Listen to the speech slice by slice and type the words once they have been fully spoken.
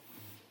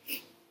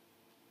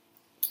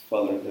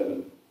Father in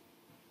heaven,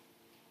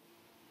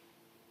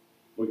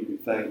 we give you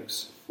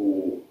thanks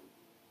for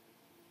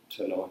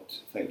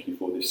tonight. Thank you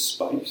for this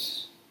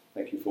space.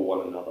 Thank you for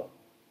one another.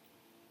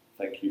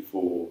 Thank you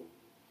for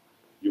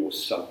your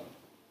Son,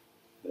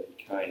 that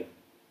he came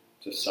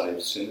to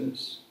save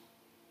sinners.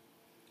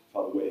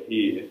 Father, we're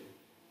here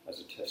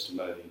as a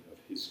testimony of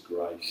his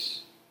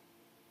grace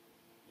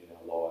in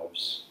our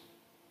lives,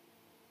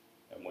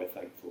 and we're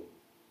thankful.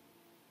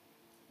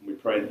 And we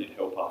pray that you'd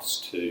help us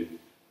to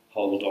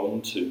hold on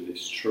to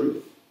this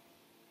truth,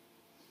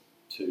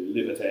 to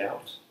live it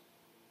out,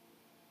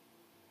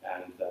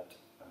 and that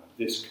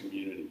this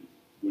community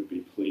would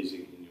be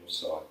pleasing in your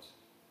sight.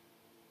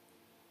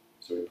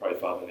 So we pray,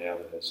 Father, now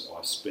that as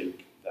I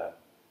speak, that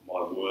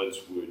my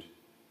words would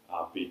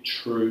be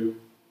true,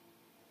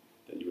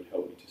 that you would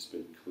help me to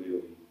speak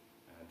clearly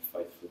and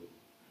faithfully.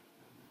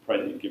 Pray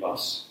that you give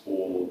us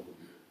all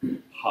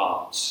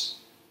hearts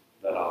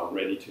that are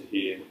ready to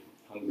hear,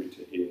 hungry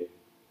to hear,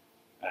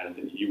 and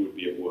that you would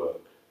be at work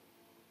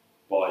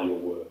by your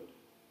word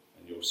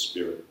and your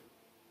Spirit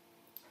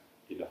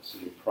in us.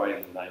 And we pray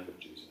in the name of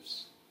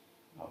Jesus.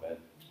 Amen.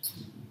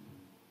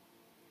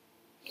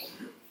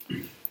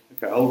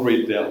 Okay, I'll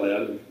read it out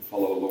loud and you can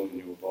follow along in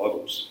your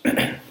Bibles.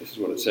 This is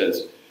what it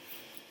says.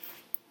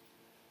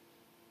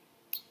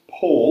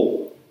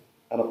 Paul,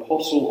 an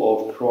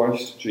apostle of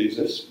Christ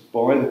Jesus,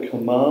 by the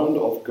command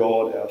of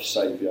God our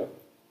Saviour,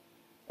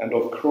 and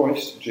of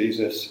Christ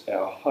Jesus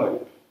our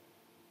hope,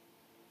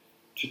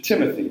 to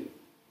Timothy,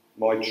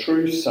 my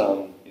true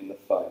son in the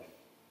faith,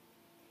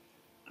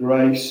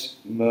 grace,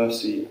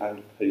 mercy,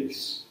 and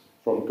peace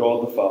from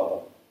God the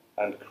Father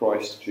and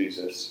Christ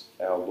Jesus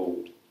our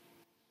Lord.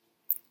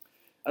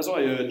 As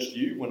I urged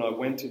you when I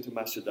went into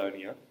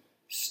Macedonia,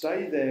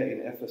 stay there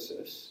in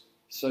Ephesus,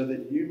 so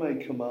that you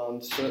may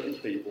command certain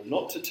people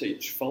not to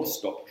teach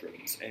false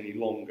doctrines any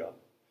longer,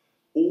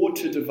 or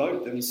to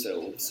devote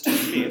themselves to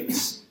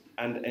myths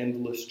and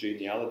endless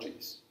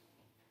genealogies.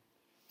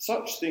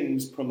 Such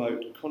things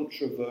promote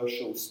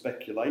controversial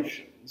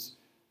speculations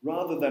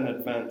rather than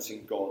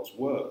advancing God's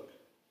work,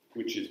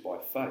 which is by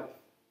faith.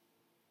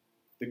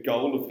 The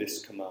goal of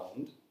this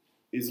command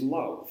is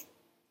love,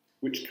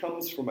 which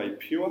comes from a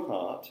pure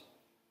heart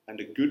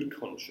and a good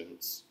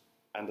conscience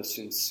and a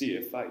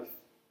sincere faith.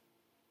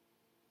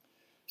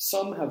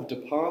 Some have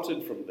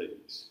departed from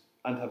these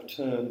and have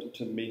turned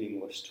to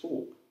meaningless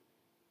talk.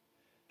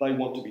 They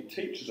want to be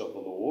teachers of the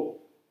law,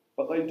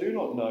 but they do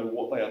not know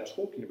what they are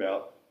talking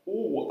about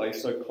or what they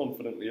so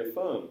confidently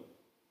affirm.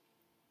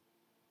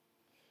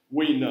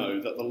 We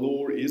know that the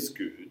law is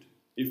good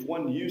if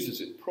one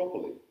uses it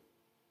properly.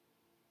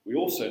 We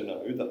also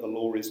know that the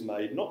law is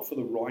made not for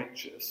the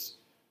righteous,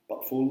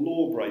 but for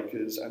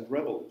lawbreakers and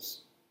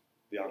rebels,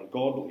 the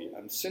ungodly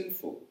and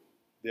sinful,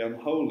 the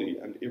unholy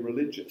and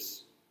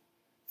irreligious,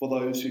 for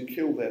those who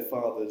kill their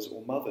fathers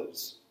or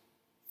mothers,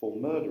 for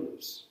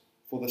murderers,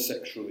 for the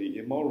sexually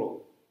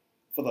immoral,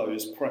 for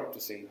those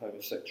practicing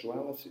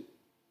homosexuality,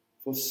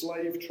 for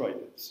slave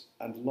traders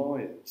and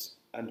liars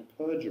and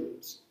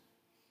perjurers,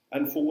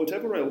 and for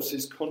whatever else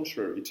is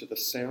contrary to the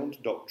sound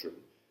doctrine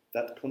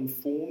that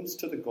conforms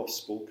to the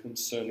gospel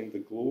concerning the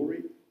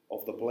glory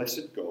of the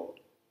blessed God,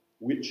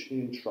 which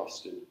he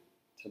entrusted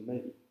to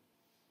me.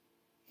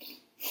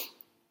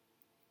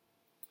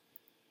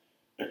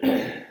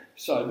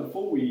 So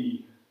before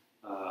we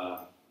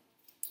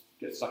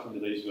get stuck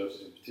into these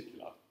verses in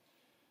particular,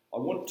 I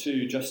want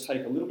to just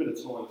take a little bit of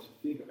time to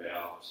think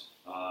about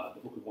the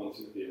book of 1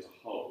 Timothy as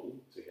a whole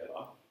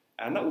together,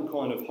 and that will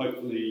kind of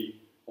hopefully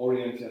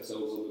orient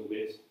ourselves a little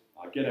bit,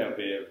 get our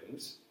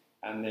bearings,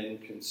 and then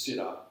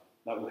consider,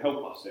 that will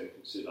help us then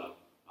consider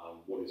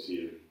what is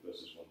here in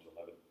verses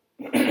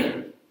 1 to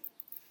 11.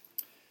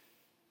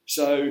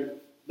 So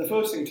the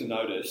first thing to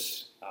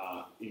notice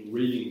in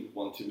reading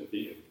 1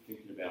 Timothy and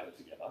thinking about it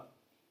together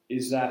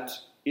is that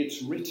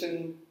it's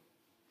written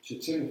to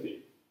Timothy.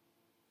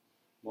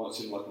 Might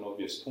seem like an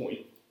obvious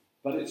point,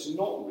 but it's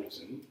not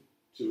written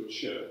to a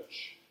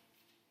church.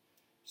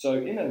 So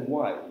in a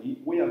way,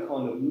 we are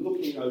kind of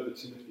looking over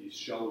Timothy's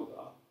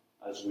shoulder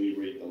as we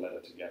read the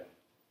letter together.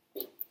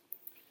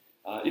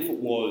 If it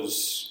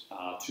was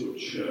to a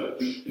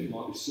church, it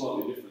might be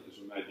slightly different as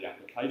we made the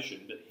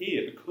application, but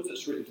here, because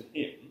it's written to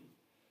him,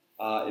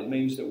 it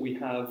means that we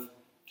have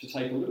to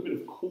take a little bit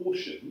of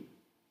caution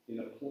in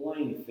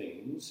applying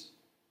things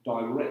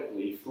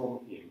directly from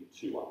him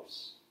to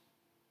us.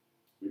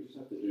 We just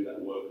have to do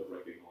that work of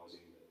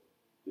recognising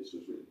that this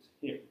was written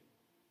to him.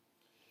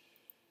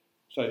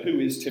 So who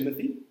is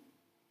Timothy?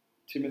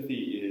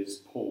 Timothy is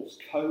Paul's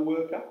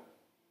co-worker.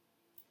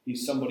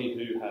 He's somebody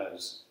who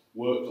has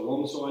worked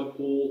alongside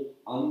Paul,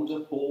 under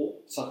Paul,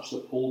 such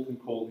that Paul can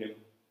call him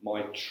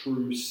my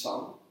true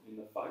son in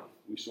the faith.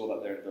 We saw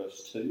that there in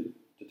verse 2,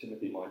 to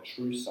Timothy, my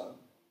true son.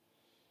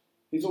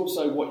 He's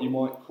also what you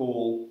might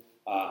call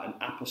an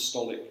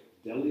apostolic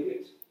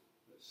delegate.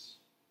 Let's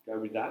go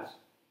with that.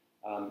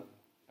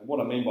 And what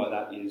I mean by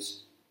that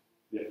is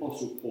the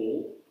Apostle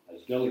Paul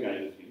has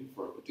delegated him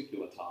for a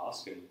particular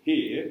task, and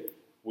here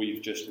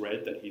we've just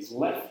read that he's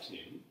left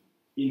him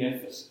in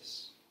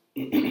Ephesus.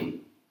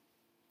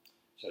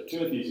 So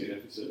Timothy's in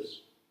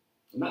Ephesus,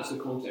 and that's the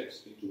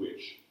context into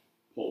which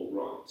Paul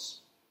writes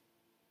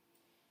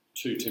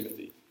to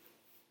Timothy.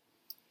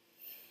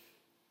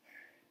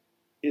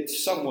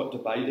 It's somewhat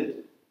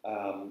debated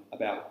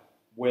about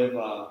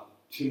whether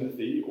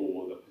Timothy,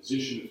 or the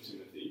position of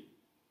Timothy,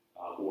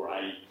 or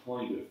a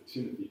kind of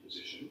Timothy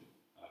position,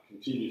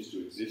 continues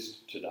to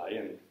exist today,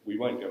 and we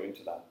won't go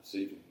into that this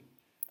evening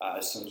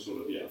as some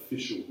sort of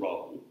official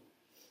role.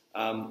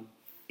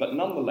 But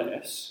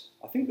nonetheless,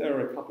 I think there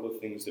are a couple of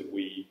things that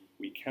we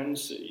can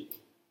see,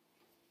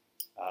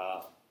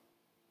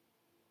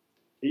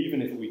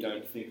 even if we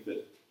don't think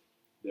that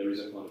there is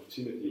a kind of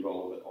Timothy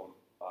role that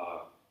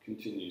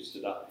continues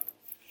today.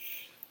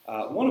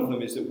 One of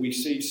them is that we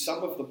see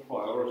some of the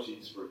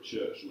priorities for a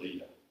church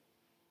leader.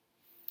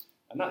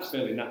 And that's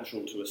fairly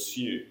natural to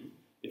assume.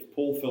 If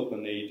Paul felt the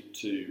need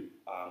to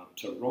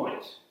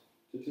write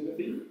to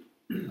Timothy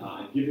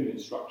and give him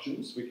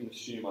instructions, we can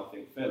assume, I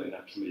think, fairly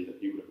naturally that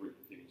he would have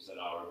written things that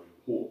are of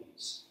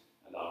importance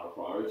and are a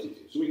priority to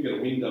him. So we can get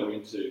a window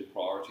into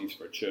priorities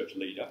for a church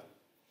leader.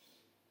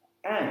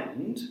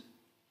 And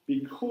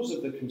because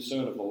of the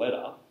concern of the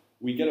letter,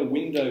 we get a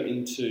window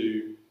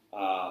into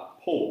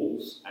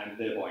Paul's, and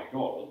thereby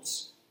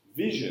God's,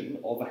 vision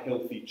of a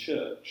healthy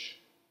church.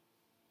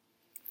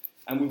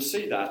 And we'll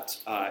see that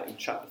in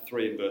chapter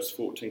 3 and verse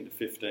 14 to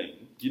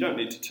 15. You don't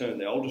need to turn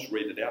there, I'll just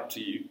read it out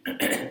to you.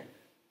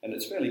 And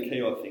it's fairly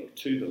key, I think,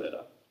 to the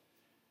letter.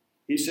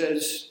 He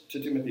says to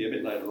Timothy a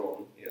bit later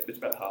on, it's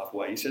about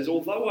halfway, he says,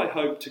 "Although I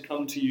hope to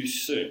come to you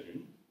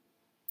soon,"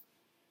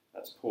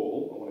 that's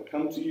Paul, "I want to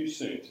come to you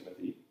soon,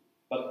 Timothy,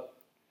 but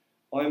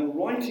I am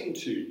writing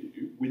to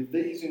you with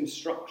these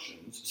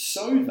instructions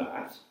so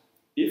that,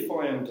 if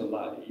I am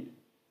delayed,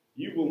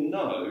 you will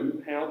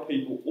know how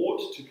people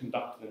ought to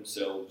conduct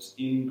themselves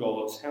in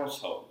God's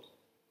household,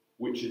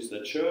 which is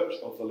the church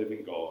of the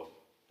living God,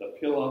 the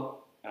pillar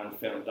and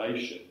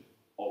foundation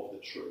of the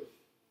truth."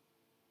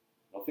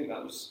 I think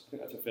that's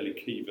a fairly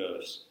key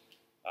verse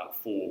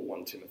for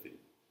 1 Timothy.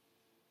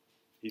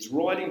 He's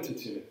writing to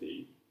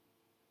Timothy.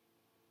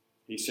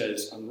 He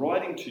says, "I'm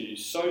writing to you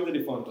so that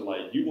if I'm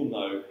delayed, you will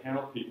know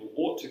how people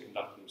ought to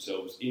conduct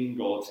themselves in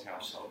God's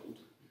household,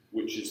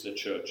 which is the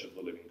church of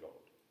the living God."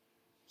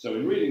 So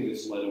in reading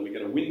this letter, we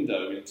get a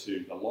window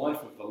into the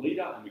life of the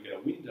leader, and we get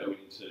a window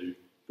into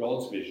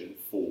God's vision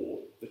for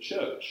the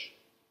church.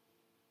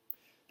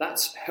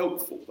 That's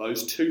helpful.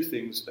 Those two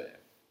things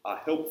there are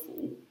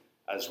helpful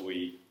as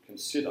we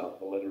consider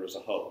the letter as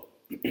a whole.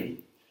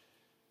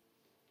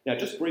 Now,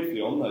 just briefly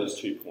on those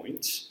 2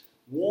 points,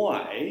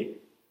 why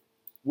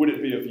would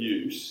it be of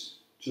use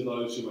to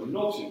those who are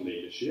not in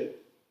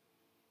leadership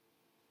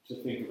to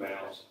think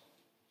about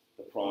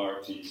the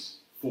priorities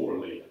for a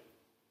leader,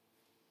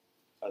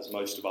 as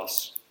most of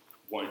us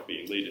won't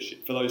be in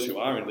leadership? For those who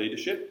are in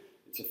leadership,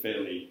 it's a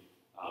fairly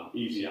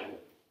easy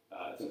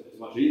it's a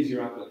much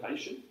easier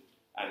application,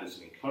 and it's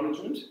an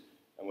encouragement,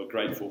 and we're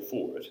grateful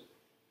for it.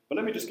 But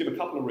let me just give a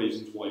couple of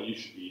reasons why you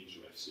should be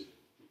interested,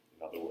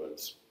 in other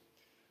words.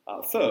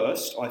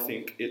 First, I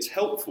think it's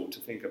helpful to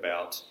think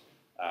about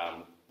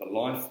the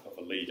life of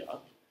a leader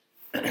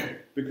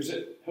because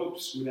it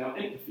helps with our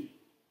empathy.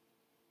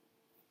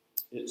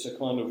 It's a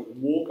kind of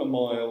walk a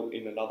mile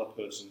in another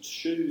person's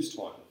shoes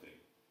type of thing.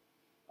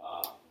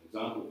 An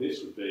example of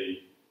this would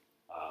be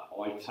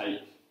I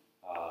take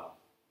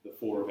the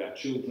 4 of our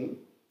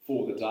children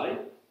for the day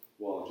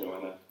while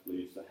Joanna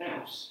leaves the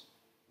house.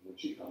 And when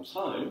she comes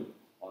home,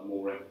 I'm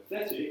more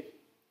empathetic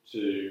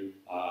to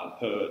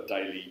her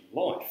daily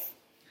life.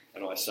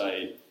 And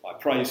I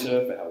praise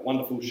her for how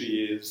wonderful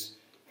she is,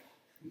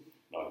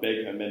 and I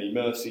beg her many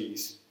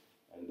mercies,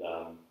 and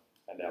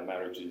our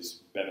marriage is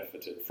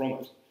benefited from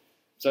it.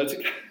 So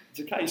it's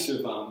a case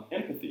of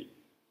empathy.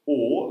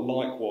 Or,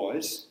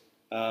 likewise,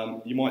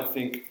 you might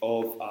think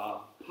of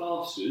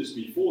pastors,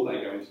 before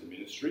they go into the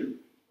ministry,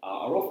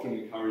 are often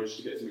encouraged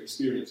to get some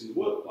experience in the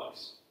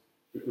workplace,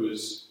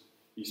 because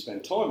you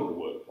spend time in the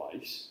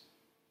workplace,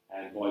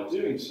 and by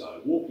doing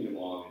so, walking a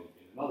mile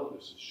in another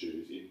person's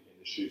shoes, in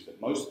the shoes that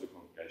most of the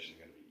congregation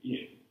are going to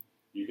be in,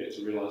 you get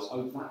to realise,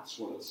 oh, that's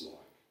what it's like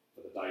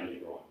for the daily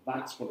grind.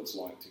 That's what it's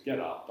like to get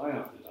up day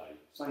after day,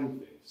 same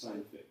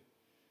thing.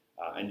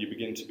 And you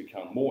begin to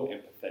become more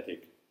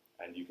empathetic,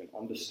 and you can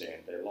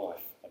understand their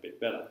life a bit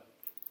better.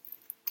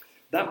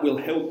 That will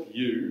help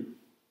you,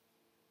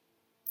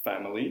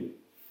 family,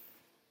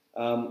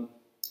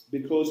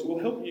 because it will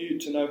help you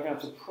to know how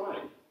to pray.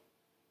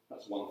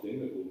 That's one thing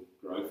that will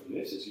grow from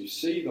this. As you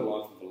see the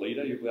life of a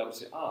leader, you'll be able to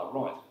say,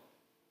 right,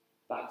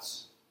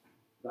 that's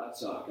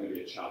going to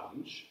be a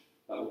challenge.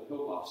 That will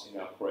help us in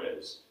our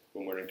prayers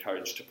when we're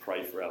encouraged to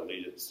pray for our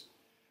leaders.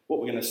 What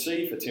we're going to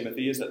see for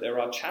Timothy is that there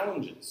are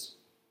challenges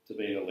to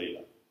being a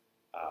leader.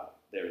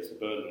 There is the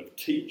burden of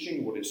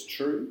teaching what is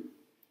true.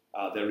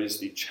 There is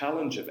the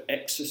challenge of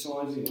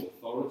exercising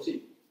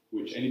authority,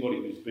 which anybody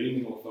who's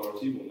been in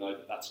authority will know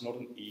that that's not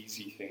an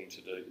easy thing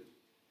to do.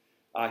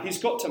 He's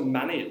got to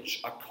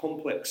manage a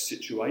complex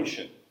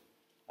situation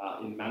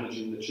in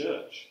managing the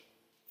church.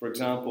 For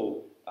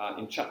example,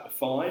 in chapter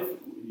 5,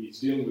 he's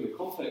dealing with a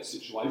complex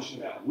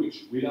situation about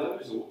which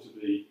widows ought to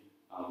be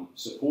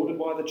supported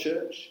by the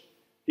church.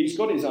 He's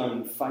got his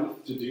own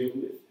faith to deal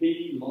with.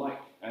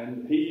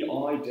 Dan,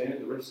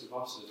 the rest of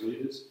us as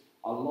leaders,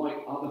 are like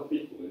other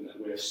people in that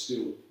we're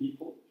still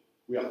people.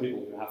 We are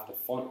people who have to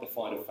fight the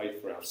fight of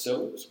faith for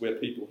ourselves. We're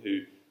people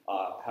who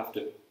have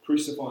to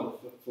crucify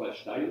the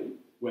flesh daily.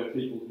 We're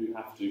people who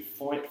have to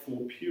fight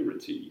for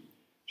purity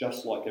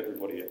just like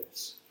everybody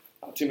else.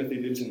 Timothy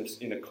lives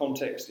in a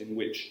context in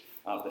which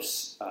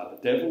the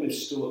devil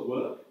is still at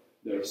work.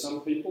 There are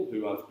some people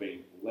who have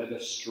been led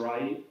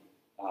astray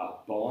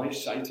by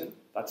Satan.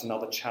 That's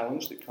another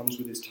challenge that comes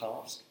with his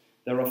task.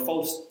 There are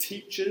false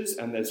teachers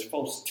and there's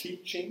false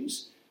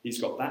teachings.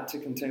 He's got that to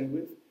contend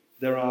with.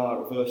 There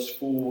are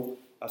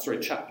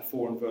chapter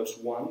 4 and verse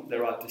 1.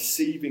 There are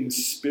deceiving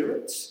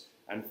spirits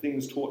and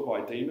things taught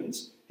by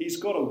demons. He's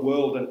got a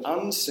world, an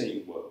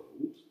unseen world,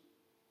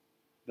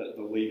 that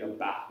the leader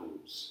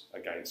battles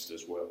against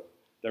as well.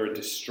 There are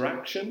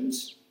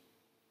distractions,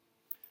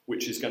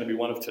 which is going to be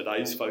one of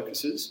today's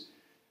focuses.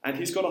 And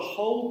he's got a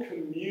whole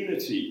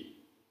community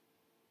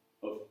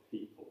of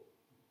people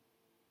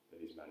that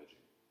he's managing.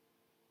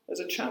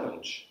 There's a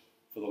challenge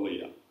for the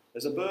leader.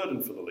 There's a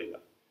burden for the leader.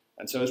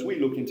 And so as we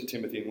look into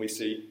Timothy and we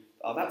see,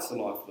 that's the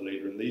life of the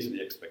leader and these are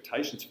the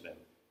expectations for them,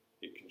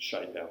 it can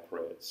shape our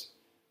prayers.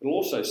 We'll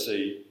also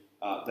see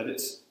that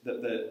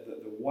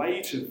the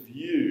way to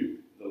view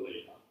the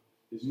leader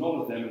is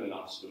not a them and an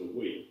us, but a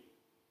we.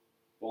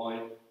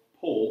 By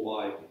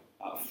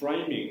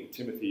framing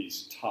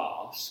Timothy's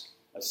task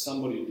as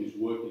somebody who's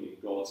working in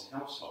God's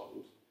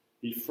household,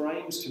 he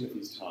frames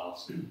Timothy's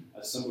task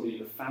as somebody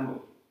in a family.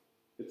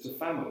 It's a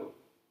family.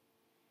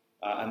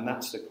 And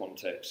that's the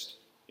context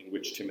in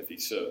which Timothy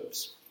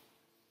serves.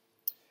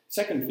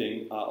 Second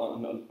thing,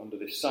 under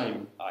this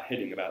same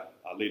heading about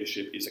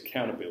leadership, is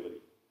accountability.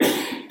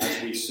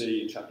 As we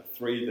see in chapter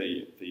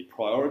 3, the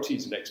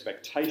priorities and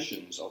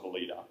expectations of a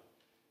leader,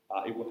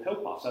 it will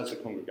help us as a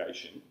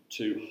congregation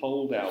to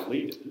hold our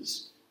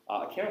leaders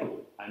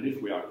accountable. And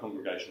if we are a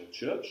congregational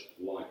church,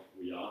 like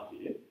we are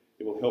here,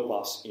 it will help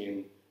us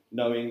in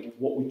knowing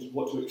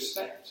what to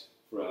expect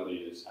for our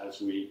leaders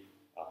as we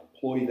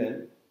employ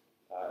them,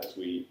 as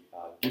we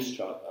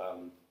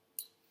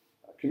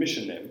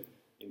commission them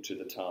into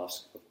the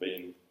task of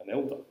being an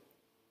elder.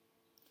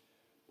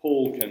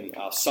 Paul can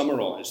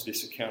summarise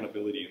this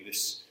accountability and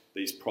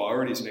these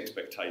priorities and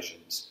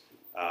expectations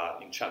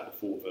in chapter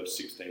 4, verse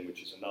 16,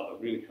 which is another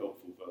really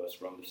helpful verse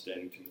for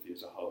understanding Timothy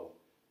as a whole.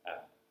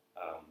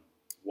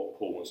 What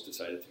Paul wants to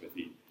say to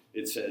Timothy.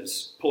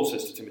 Paul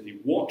says to Timothy,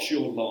 watch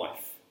your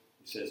life.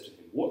 He says to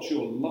him, watch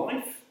your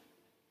life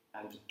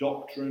and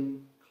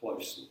doctrine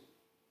closely.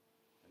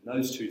 And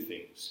those two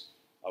things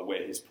are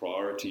where his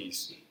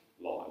priorities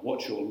lie.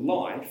 Watch your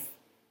life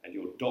and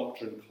your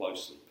doctrine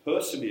closely.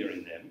 Persevere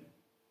in them,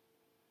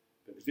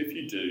 because if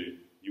you do,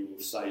 you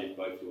will save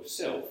both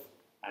yourself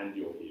and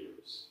your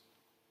hearers.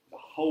 There's a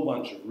whole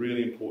bunch of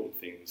really important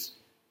things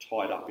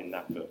tied up in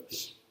that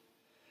verse.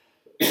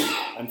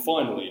 And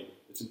finally,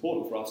 it's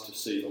important for us to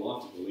see the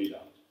life of the leader,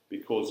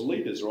 because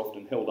leaders are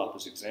often held up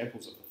as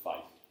examples of the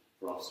faith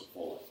for us to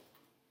follow.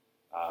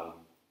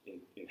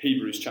 In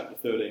Hebrews chapter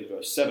 13,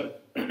 verse 7,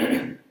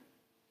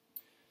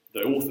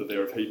 the author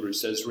there of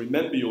Hebrews says,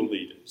 remember your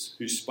leaders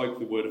who spoke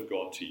the word of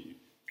God to you.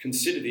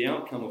 Consider the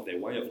outcome of their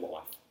way of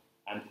life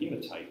and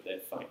imitate their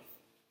faith.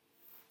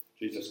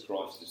 Jesus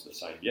Christ is the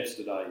same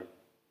yesterday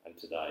and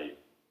today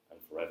and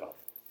forever.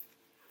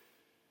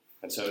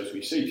 And so as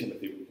we see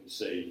Timothy, we can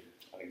see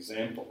an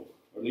example,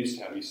 or at least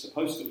how he's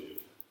supposed to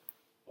live,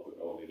 of a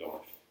godly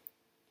life.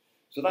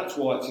 So that's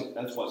why it's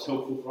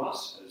helpful for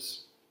us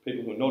as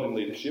people who are not in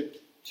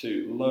leadership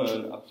to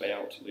learn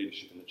about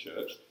leadership in the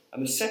church.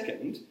 And the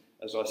second,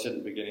 as I said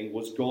at the beginning,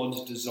 was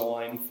God's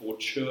design for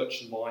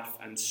church life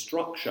and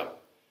structure.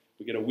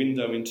 We get a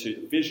window into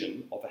the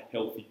vision of a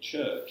healthy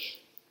church.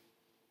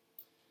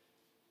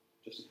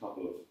 Just a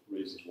couple of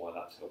reasons why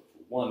that's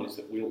helpful. One is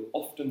that we'll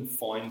often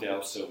find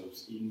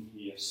ourselves in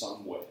here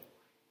somewhere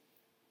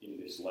in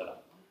this letter.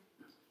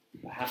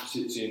 Perhaps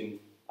it's in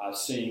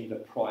seeing the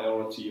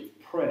priority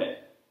of prayer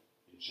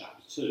in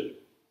chapter 2.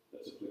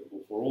 That's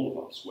applicable for all of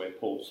us, where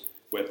Paul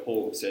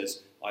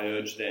says, I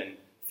urge then,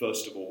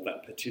 first of all,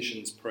 that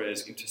petitions,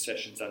 prayers,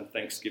 intercessions and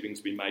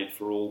thanksgivings be made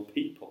for all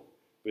people.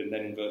 But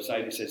then in verse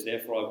 8 he says,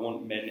 therefore I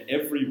want men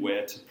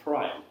everywhere to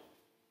pray.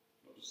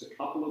 Not just a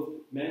couple of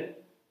men.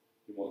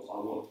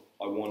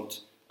 I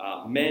want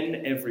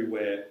men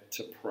everywhere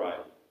to pray,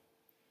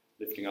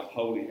 lifting up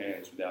holy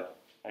hands without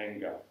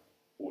anger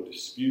or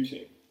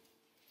disputing.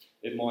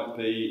 It might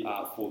be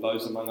for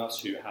those among us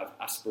who have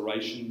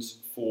aspirations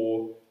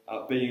for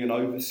being an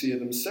overseer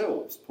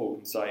themselves. Paul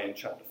can say in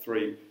chapter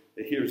 3,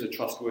 here is a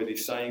trustworthy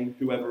saying,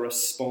 whoever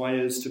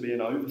aspires to be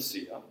an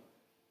overseer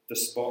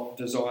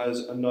desires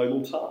a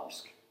noble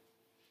task.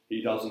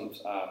 He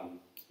doesn't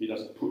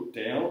put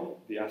down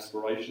the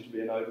aspiration to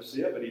be an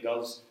overseer, but he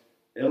does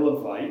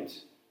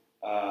elevate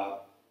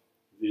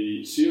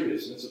the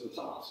seriousness of the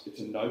task. It's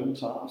a noble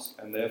task,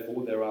 and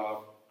therefore there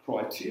are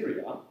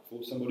criteria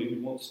for somebody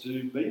who wants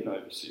to be an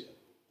overseer.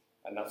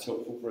 and that's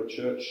helpful for a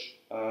church,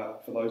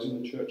 for those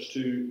in the church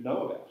to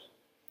know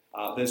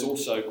about. There's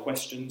also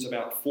questions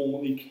about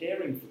formally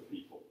caring for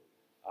people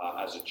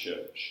as a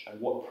church, and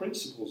what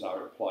principles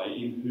are at play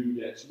in who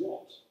gets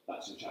what.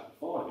 That's in chapter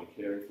 5, in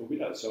caring for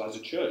widows. So as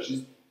a church,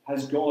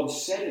 has God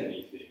said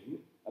anything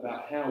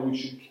about how we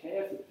should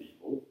care for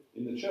people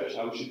in the church,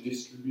 how we should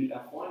distribute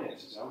our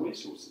finances, our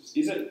resources?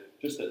 Is it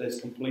just that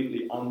there's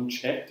completely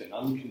unchecked and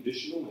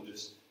unconditional, and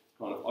just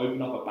kind of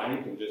open up a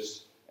bank and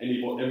just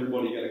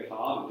everybody get a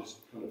card and just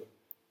kind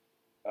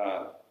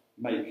of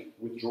make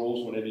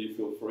withdrawals whenever you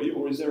feel free?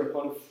 Or is there a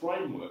kind of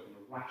framework and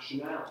a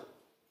rationale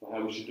for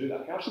how we should do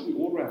that? How should we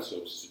order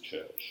ourselves as a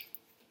church?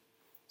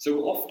 So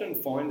we'll often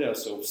find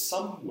ourselves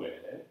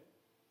somewhere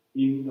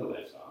in the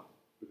letter,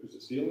 because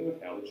it's dealing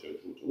with how the church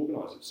ought to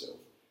organise itself.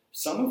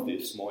 Some of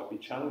this might be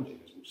challenging,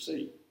 as we'll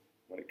see,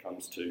 when it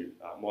comes to,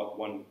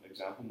 one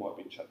example might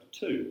be in chapter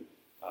 2,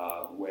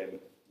 when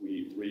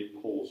we read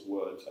Paul's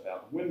words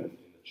about women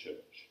in the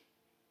church.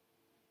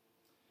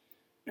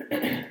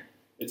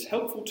 It's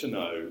helpful to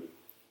know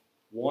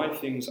why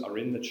things are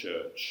in the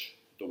church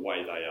the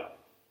way they are.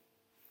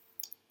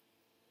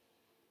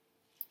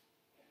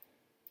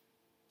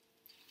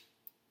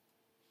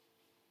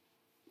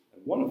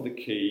 And one of the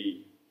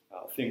key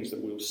things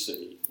that we'll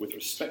see with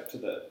respect to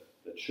the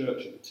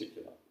church in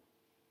particular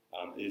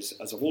is,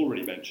 as I've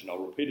already mentioned, I'll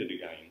repeat it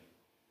again,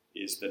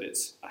 is that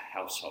it's a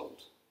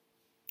household.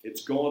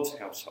 It's God's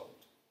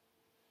household.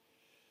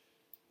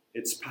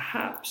 It's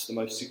perhaps the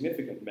most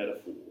significant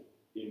metaphor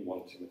in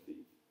 1 Timothy.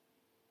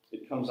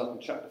 It comes up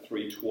in chapter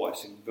 3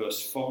 twice. In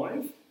verse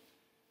 5,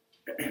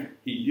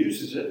 he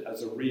uses it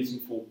as a reason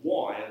for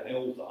why an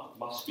elder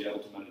must be able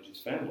to manage his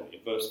family.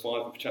 In verse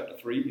 5 of chapter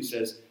 3, he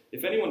says,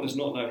 "If anyone does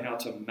not know how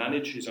to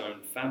manage his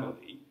own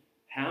family,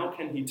 how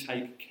can he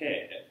take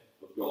care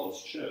of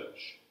God's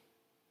church?"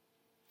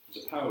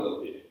 There's a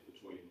parallel here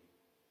between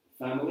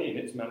the family and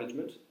its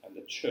management and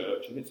the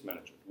church and its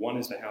management. One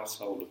is the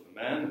household of the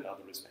man, and the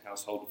other is the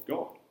household of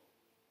God.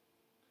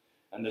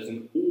 And there's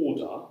an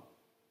order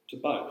to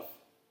both.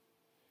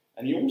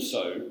 And he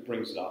also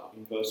brings it up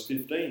in verse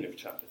 15 of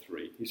chapter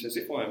 3. He says,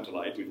 "If I am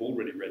delayed," we've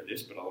already read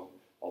this, but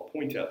I'll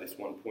point out this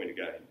one point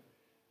again.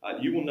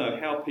 "You will know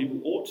how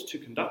people ought to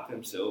conduct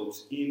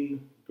themselves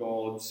in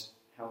God's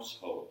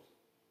household,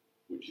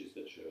 which is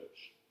the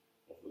church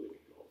of the living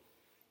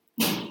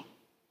God."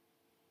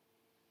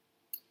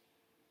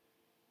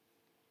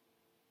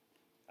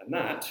 And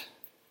that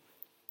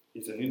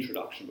is an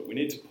introduction, but we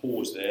need to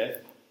pause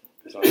there,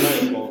 because I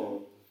may have gone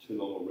on too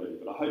long already,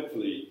 but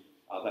hopefully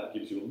that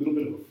gives you a little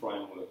bit of a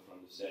framework for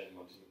understanding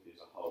 1 Timothy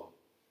as a whole,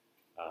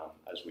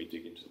 as we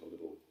dig into the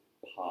little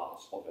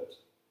parts of it.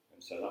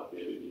 And so that will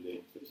be a bit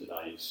unique for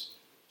today's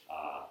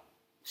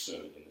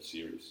sermon in the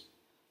series.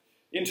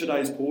 In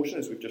today's portion,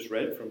 as we've just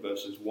read, from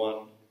verses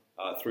 1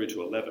 through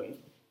to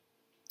 11,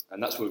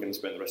 and that's where we're going to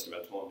spend the rest of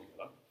our time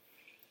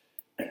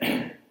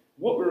together,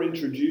 what we're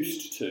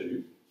introduced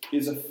to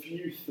is a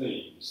few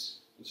themes.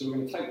 And so we're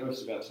going to take the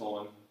rest of our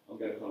time. I'm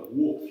going to kind of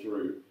walk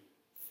through,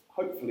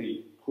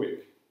 hopefully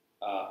quick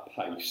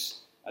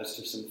pace, as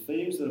to some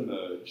themes that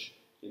emerge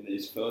in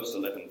these first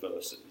 11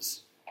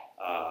 verses.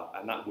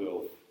 And that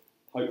will,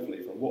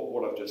 hopefully, from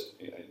what I've just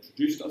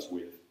introduced us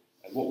with,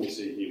 and what we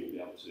see here, we'll be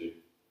able to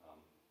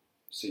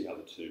see how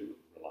the two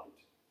relate.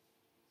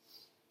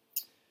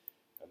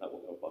 And that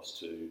will help us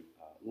to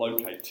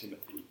locate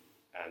Timothy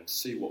and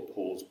see what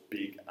Paul's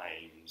big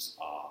aims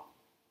are.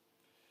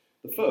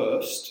 The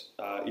first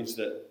is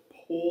that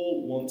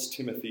Paul wants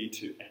Timothy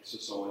to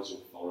exercise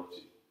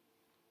authority.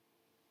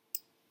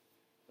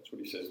 That's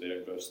what he says there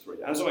in verse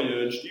 3. "As I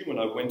urged you when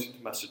I went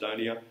into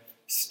Macedonia,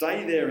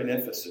 stay there in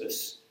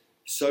Ephesus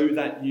so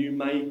that you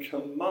may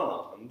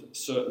command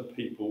certain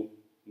people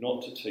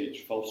not to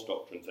teach false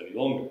doctrines any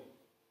longer."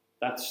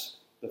 That's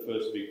the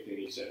first big thing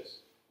he says.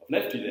 I've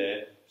left you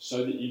there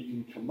so that you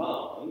can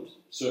command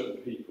certain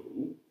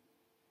people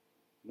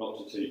not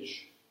to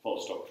teach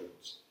false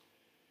doctrines.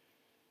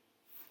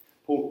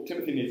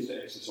 Timothy needs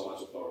to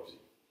exercise authority.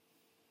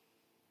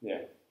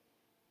 Yeah.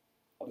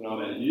 I don't know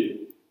about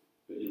you,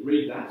 but you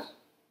read that,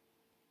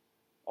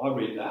 I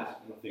read that,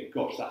 and I think,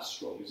 gosh, that's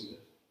strong, isn't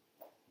it?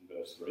 In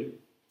verse 3.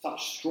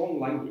 Such strong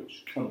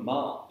language,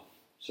 command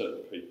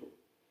certain people.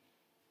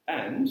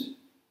 And,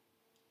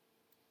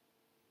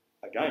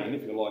 again,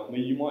 if you're like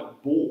me, you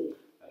might balk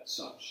at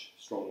such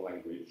strong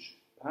language,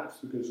 perhaps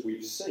because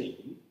we've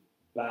seen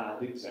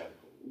bad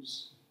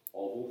examples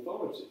of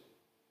authority,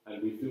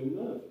 and we feel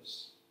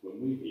nervous when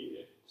we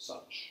hear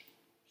such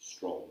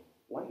strong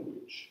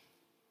language.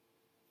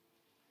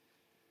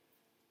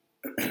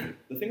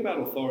 The thing about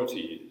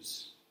authority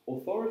is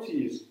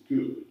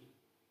good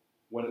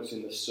when it's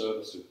in the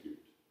service of good.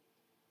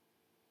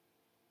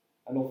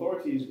 And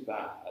authority is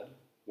bad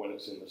when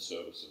it's in the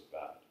service of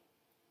bad.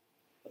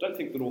 I don't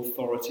think that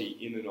authority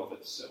in and of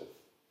itself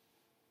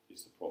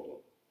is the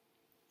problem.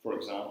 For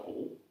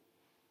example,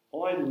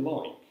 I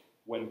like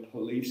when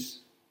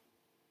police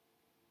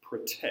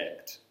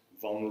protect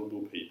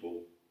vulnerable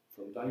people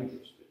from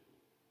dangerous people.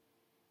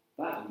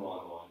 That, in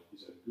my mind,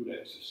 is a good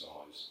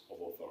exercise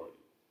of authority.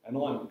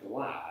 and I'm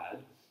glad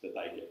that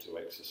they get to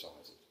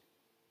exercise it.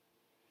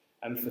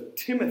 And for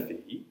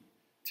Timothy,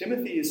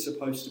 Timothy is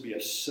supposed to be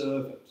a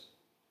servant.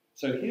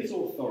 So his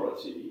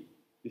authority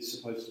is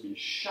supposed to be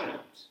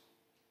shaped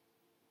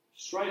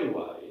straight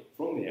away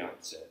from the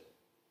outset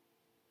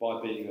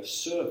by being a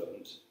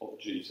servant of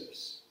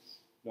Jesus.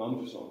 Now, I'm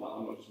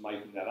not just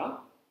making that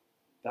up.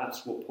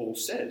 That's what Paul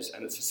says,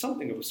 and it's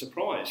something of a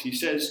surprise. He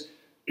says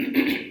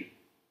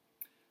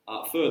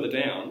further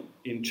down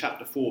in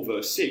chapter 4,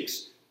 verse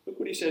 6, look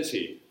what he says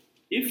here.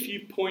 If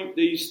you point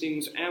these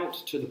things out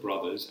to the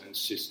brothers and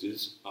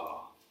sisters,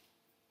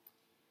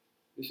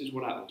 this is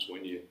what happens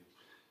when you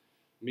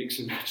mix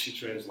and match your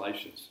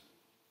translations.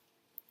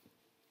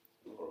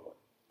 All right.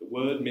 The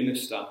word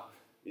minister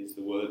is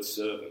the word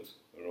servant,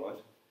 all right?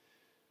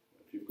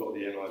 If you've got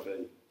the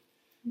NIV.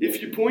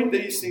 If you point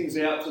these things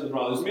out to the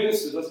brothers,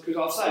 minister, that's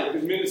because I say it,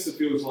 because minister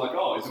feels like,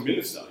 he's a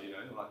minister,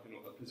 like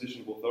a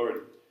position of authority.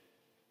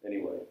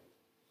 Anyway,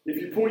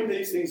 if you point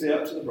these things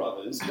out to the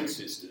brothers and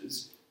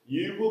sisters,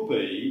 you will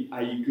be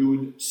a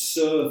good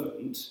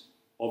servant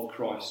of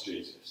Christ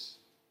Jesus.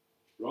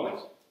 Right?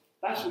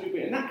 That's what you'll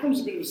be. And that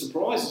comes a bit of a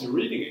surprise as you're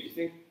reading it. You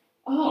think,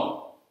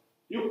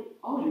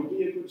 you'll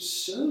be a good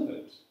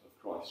servant of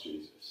Christ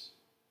Jesus.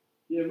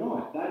 Yeah,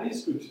 right. That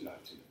is good to know,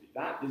 Timothy.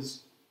 That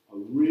is a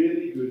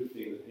really good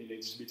thing that he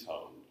needs to be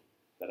told,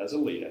 that as a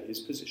leader, his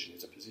position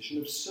is a position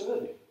of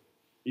serving.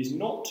 He's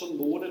not to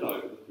lord it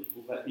over the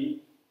people that he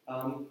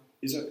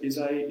is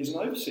an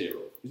overseer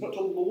of. He's not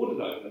to lord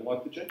it over them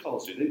like the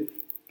Gentiles do.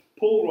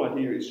 Paul right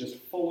here is just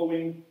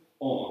following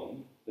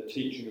on the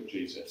teaching of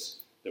Jesus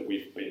that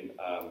we've been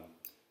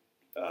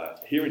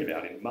hearing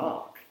about in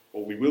Mark,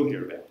 or we will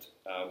hear about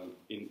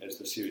as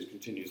the series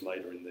continues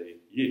later in the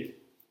year.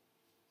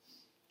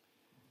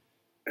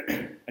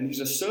 And he's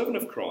a servant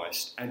of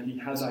Christ, and he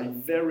has a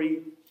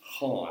very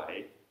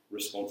high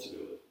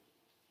responsibility.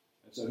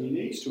 And so he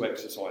needs to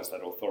exercise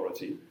that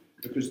authority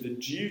because the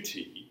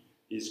duty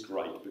is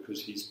great,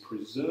 because he's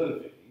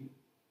preserving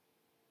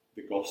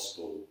the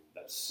gospel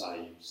that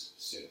saves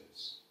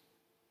sinners.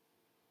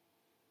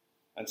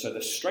 And so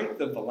the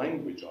strength of the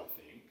language, I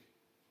think,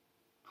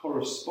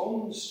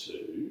 corresponds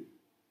to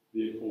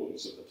the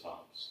importance of the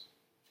task.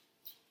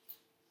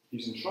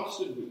 He's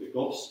entrusted with the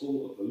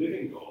gospel of the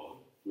living God,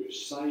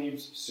 which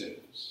saves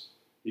sinners.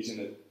 He's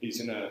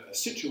in a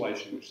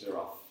situation in which there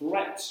are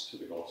threats to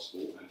the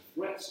gospel and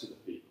threats to the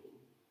people,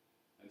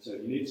 and so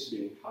he needs to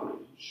be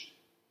encouraged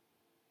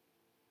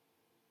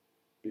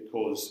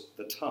because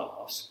the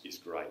task is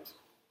great.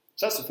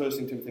 So that's the first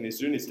thing Timothy needs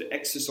to do. He needs to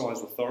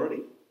exercise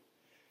authority,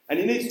 and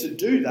he needs to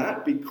do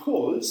that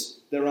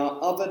because there are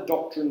other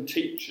doctrine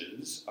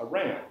teachers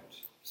around.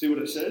 See what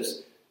it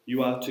says?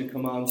 You are to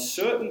command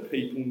certain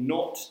people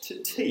not to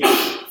teach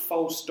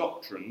false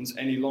doctrines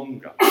any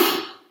longer.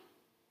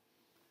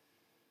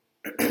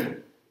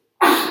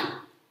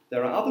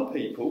 There are other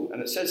people,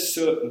 and it says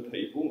certain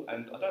people,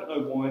 and I don't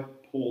know why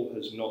Paul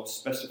has not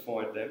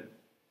specified them.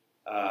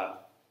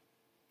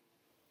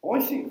 I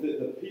think that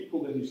the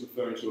people that he's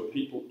referring to are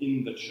people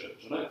in the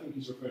church. I don't think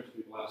he's referring to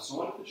people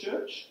outside of the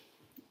church.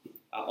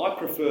 I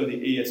prefer the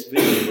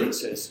ESV where it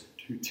says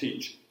to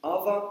teach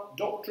other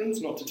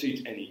doctrines, not to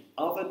teach any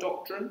other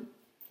doctrine,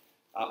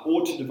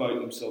 or to devote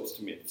themselves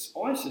to myths.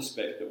 I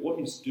suspect that what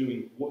he's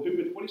doing, what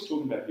he's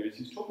talking about here is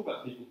he's talking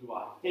about people who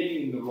are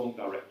heading in the wrong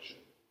direction.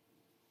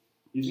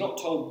 He's not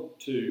told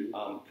to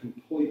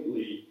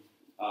completely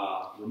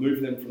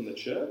remove them from the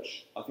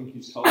church. I think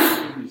he's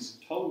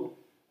told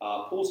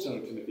Paul's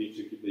telling Timothy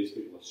to give these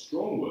people a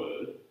strong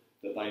word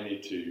that they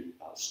need to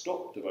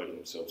stop devoting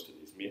themselves to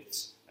these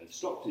myths and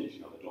stop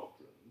teaching other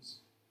doctrines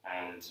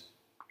and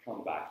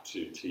come back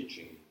to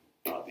teaching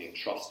the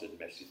entrusted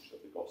message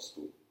of the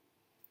gospel.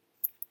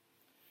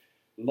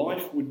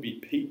 Life would be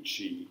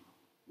peachy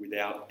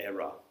without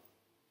error,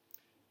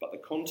 but the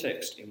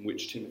context in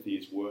which Timothy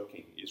is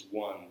working is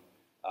one,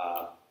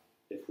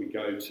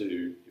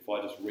 if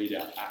I just read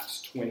out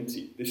Acts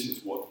 20, this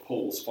is what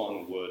Paul's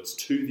final words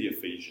to the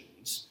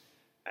Ephesians,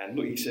 and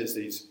look, he says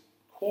these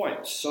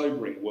quite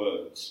sobering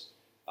words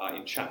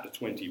in chapter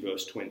 20,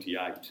 verse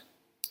 28.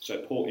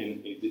 So Paul,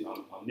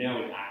 I'm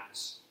now in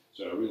Acts,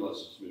 so I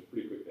realise it's moved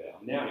pretty quick there.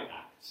 I'm now in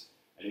Acts,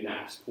 and in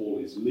Acts Paul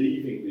is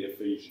leaving the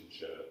Ephesian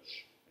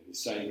church, and he's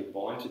saying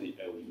goodbye to the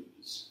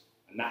elders,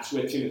 and that's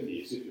where Timothy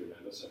is, if you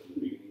remember. So from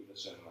the beginning of the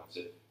sermon I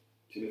said,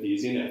 Timothy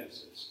is in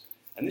Ephesus.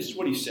 And this is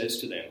what he says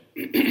to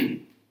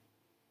them.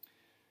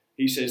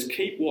 He says,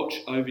 keep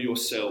watch over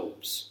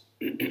yourselves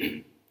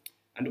and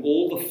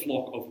all the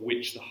flock of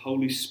which the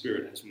Holy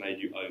Spirit has made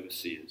you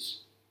overseers.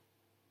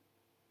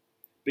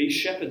 Be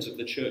shepherds of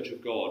the church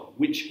of God,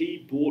 which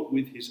he bought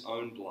with his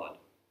own blood.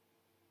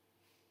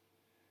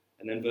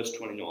 And then verse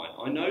 29,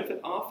 I know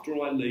that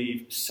after I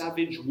leave,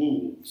 savage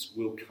wolves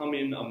will come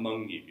in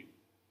among you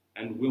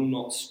and will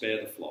not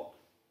spare the flock.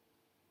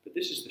 But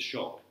this is the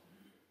shock.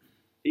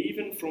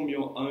 Even from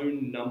your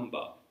own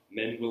number,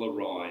 men will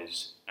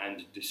arise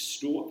and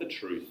distort the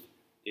truth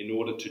in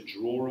order to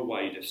draw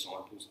away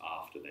disciples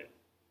after them.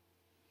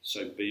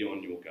 So be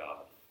on your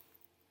guard.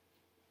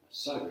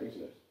 That's sobering,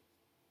 isn't it?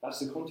 That's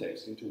the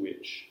context into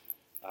which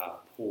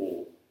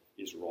Paul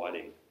is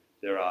writing.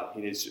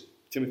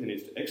 Timothy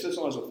needs to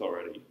exercise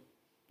authority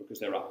because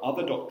there are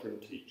other doctrine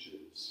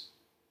teachers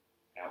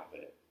out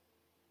there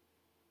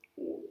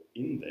or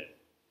in there.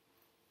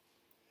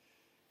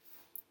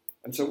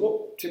 And so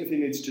what Timothy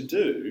needs to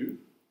do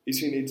is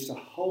he needs to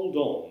hold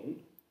on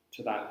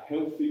to that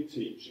healthy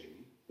teaching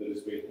that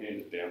has been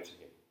handed down to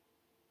him.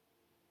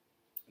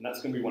 And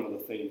that's going to be one of the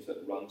themes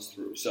that runs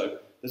through. So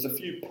there's a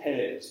few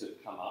pairs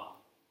that come up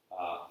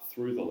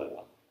through the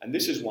letter, and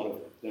this is one of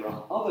them. There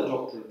are other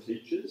doctrine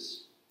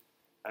teachers,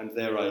 and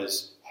there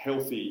is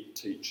healthy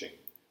teaching.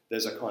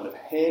 There's a kind of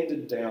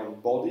handed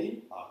down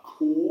body, a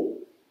core.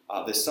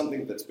 There's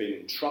something that's been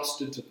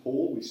entrusted to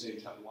Paul. We see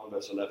in chapter 1,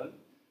 verse 11.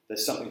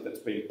 There's something that's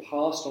been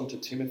passed on to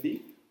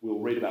Timothy. We'll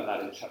read about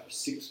that in chapter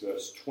 6,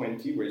 verse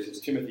 20, where he says,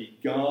 Timothy,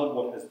 guard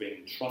what has been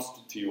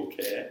entrusted to your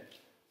care.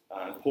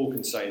 And Paul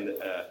can say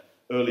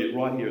earlier,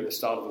 right here at the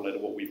start of the letter,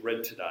 what we've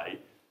read today,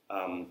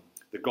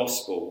 the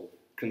gospel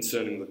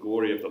concerning the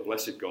glory of the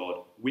blessed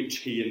God, which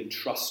he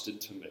entrusted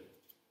to me.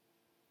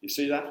 You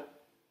see that?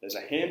 There's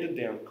a handed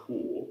down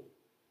core,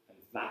 and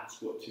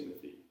that's what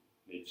Timothy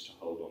needs to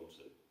hold on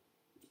to.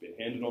 It's been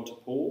handed on to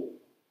Paul,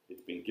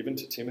 it's been given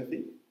to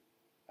Timothy,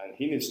 and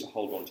he needs to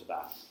hold on to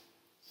that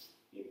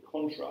in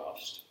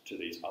contrast to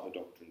these other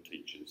doctrine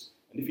teachers.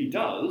 And if he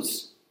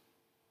does,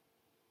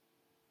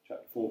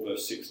 chapter 4,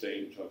 verse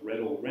 16, which I've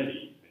read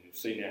already, and you'll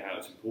see now how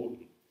it's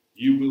important,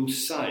 you will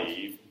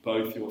save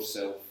both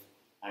yourself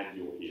and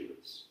your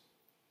hearers.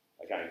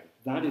 Again,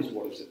 that is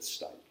what is at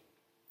stake.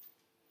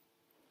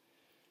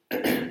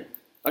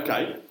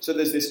 Okay, so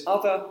there's this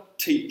other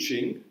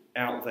teaching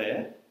out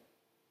there.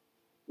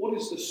 What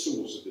is the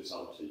source of this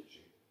other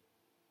teaching?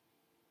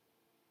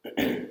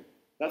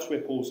 That's where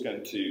Paul's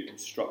going to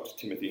instruct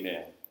Timothy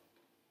now.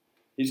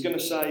 He's going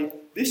to say,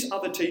 this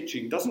other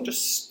teaching doesn't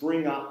just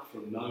spring up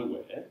from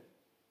nowhere,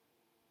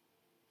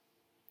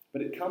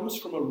 but it comes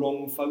from a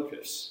wrong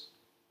focus.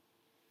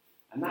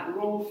 And that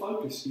wrong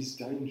focus is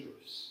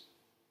dangerous.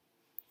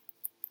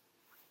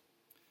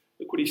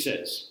 Look what he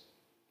says.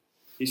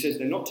 He says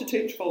they're not to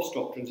teach false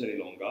doctrines any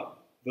longer,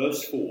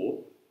 verse 4,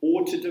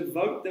 or to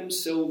devote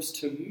themselves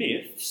to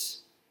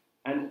myths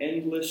and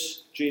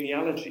endless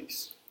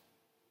genealogies.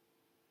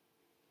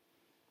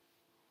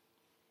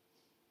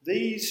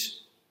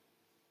 These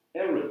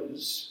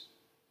errors,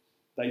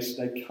 they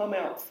come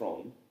out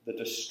from the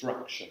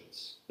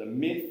distractions, the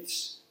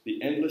myths,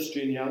 the endless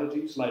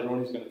genealogies. Later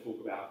on he's going to talk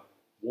about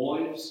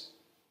wives'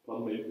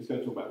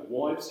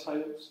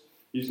 tales.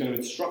 He's going to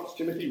instruct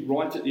Timothy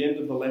right at the end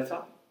of the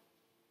letter.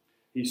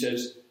 He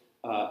says,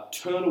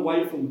 turn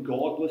away from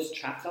godless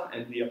chatter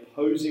and the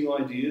opposing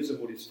ideas of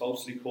what is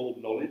falsely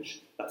called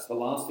knowledge. That's the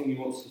last thing he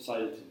wants to say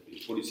to Timothy.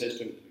 It's what he says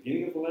to him at the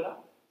beginning of the letter.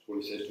 It's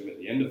what he says to him at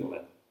the end of the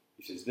letter.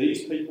 He says,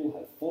 these people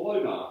have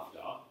followed after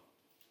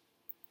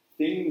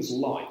things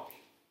like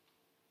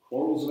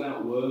quarrels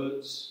about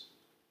words,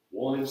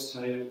 wives'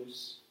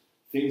 tales,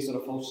 things that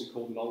are falsely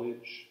called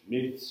knowledge,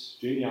 myths,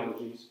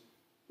 genealogies,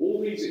 all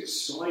these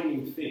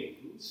exciting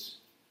things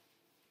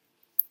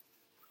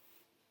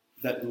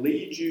that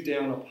lead you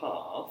down a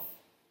path,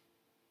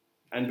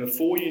 and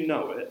before you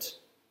know it,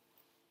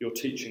 you're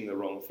teaching the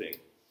wrong thing.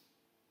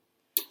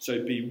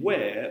 So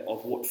beware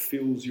of what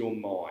fills your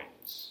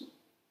minds.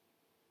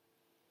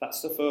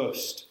 That's the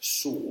first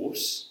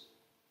source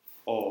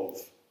of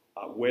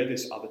where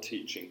this other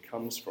teaching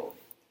comes from.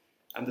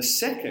 And the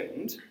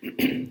second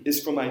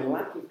is from a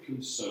lack of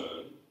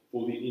concern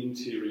for the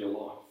interior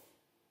life.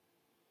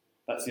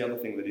 That's the other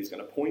thing that he's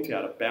going to point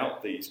out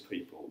about these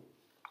people,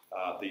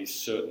 these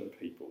certain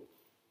people,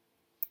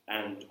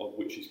 and of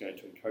which he's going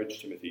to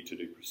encourage Timothy to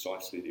do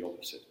precisely the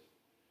opposite.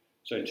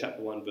 So in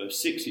chapter 1,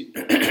 verse 6,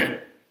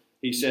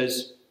 he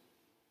says,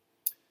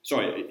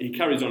 he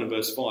carries on in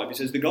verse 5. He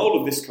says, the goal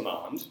of this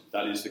command,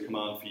 that is the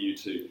command for you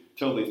to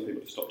tell these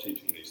people to stop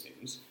teaching these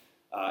things,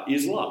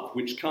 is love,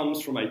 which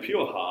comes from a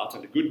pure heart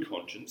and a good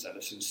conscience and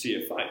a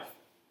sincere faith.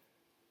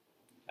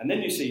 And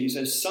then you see, he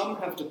says, some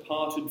have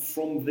departed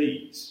from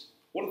these.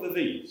 What are the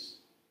these?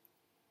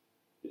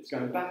 It's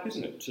going back,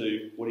 isn't it,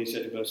 to what he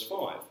said in verse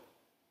 5.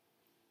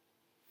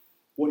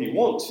 What he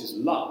wants is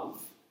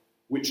love,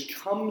 which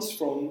comes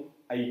from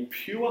a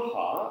pure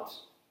heart,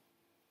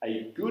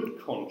 a good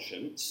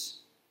conscience,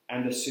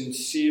 and a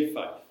sincere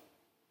faith.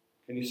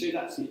 Can you see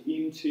that's the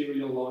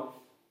interior life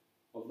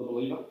of the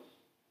believer?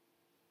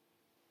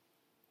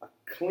 A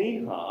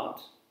clean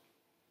heart,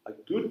 a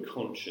good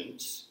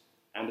conscience,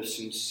 and a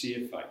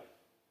sincere faith.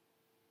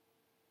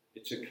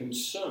 It's a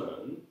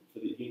concern for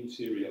the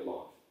interior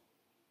life.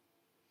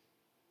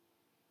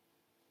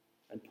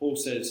 And Paul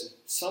says,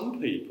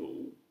 some people,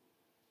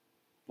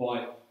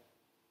 by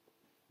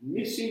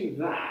missing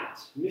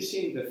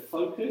the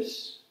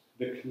focus,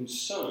 the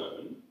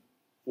concern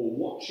for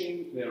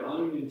watching their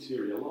own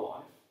interior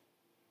life,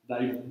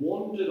 they've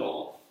wandered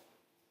off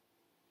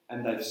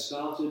and they've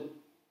started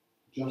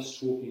just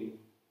talking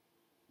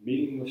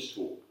meaningless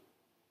talk.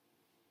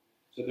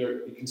 So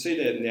you can see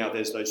there now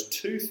there's those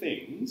two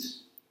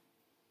things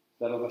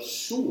that are the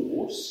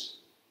source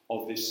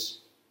of this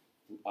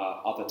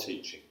other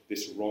teaching,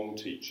 this wrong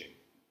teaching.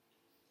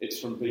 It's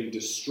from being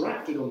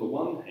distracted on the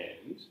one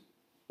hand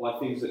by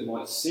things that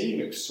might seem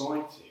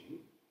exciting,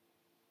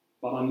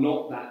 but are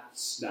not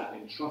that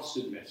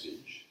entrusted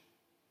message.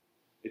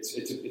 It's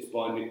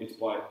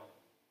by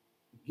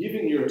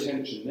giving your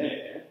attention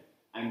there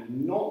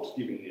and not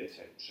giving the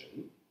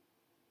attention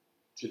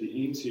to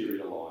the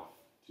interior life,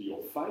 to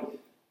your faith,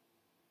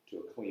 to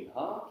a clean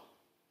heart,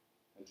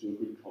 and to a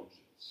good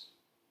conscience.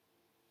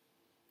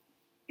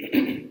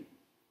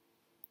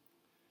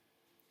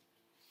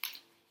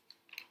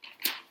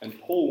 And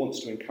Paul wants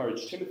to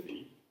encourage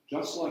Timothy,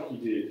 just like he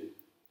did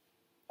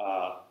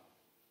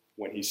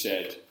when he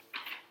said,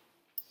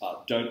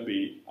 don't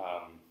be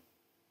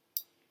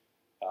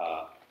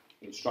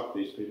instruct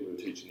these people who are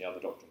teaching the other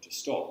doctrine to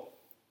stop.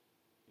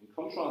 In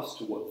contrast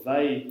to what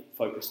they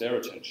focus their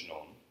attention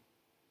on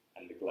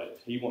and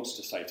neglect, he wants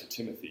to say to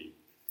Timothy,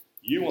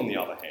 you, on the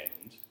other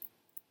hand,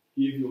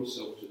 give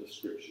yourself to the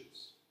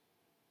Scriptures.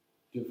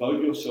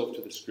 Devote yourself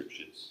to the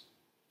Scriptures.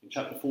 In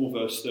chapter 4,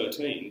 verse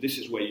 13, this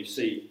is where you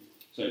see,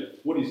 so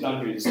what he's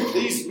done here is,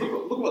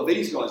 look what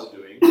these guys are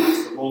doing,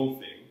 that's the wrong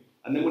thing.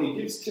 And then when he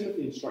gives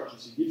Timothy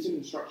instructions, he gives him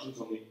instructions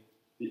on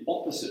the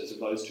opposites of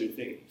those two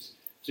things.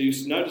 So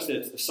you notice that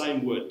it's the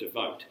same word,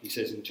 devote. He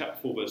says in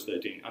chapter 4, verse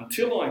 13,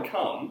 until I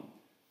come,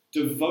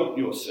 devote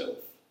yourself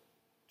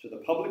to the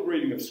public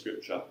reading of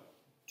Scripture,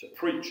 to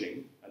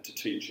preaching, and to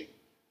teaching.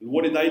 And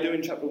what did they do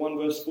in chapter 1,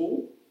 verse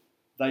 4?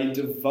 They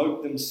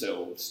devote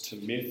themselves to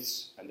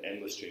myths and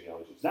endless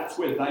genealogies. That's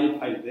where they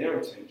pay their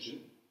attention.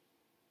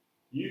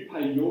 You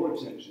pay your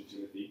attention,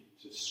 Timothy,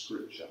 to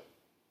Scripture,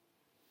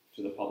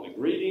 to the public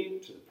reading,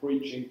 to the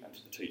preaching, and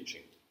to the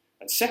teaching.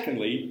 And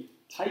secondly,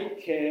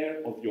 take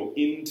care of your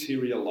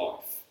interior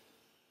life.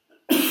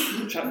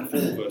 Chapter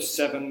 4, verse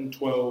 7,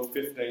 12,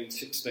 15,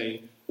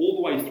 16, all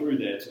the way through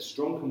there, it's a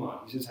strong command.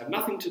 He says, have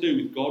nothing to do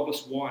with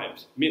godless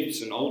wives,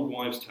 myths, and old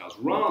wives' tales.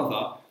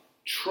 Rather,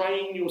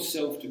 train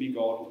yourself to be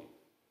godly.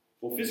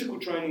 For physical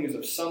training is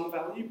of some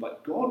value,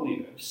 but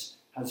godliness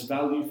has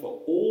value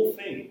for all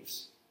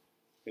things.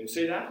 Can you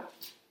see that?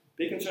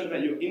 Be concerned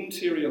about your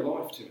interior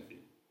life, Timothy,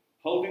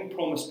 holding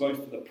promise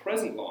both for the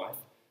present life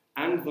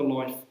and the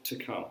life to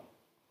come.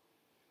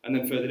 And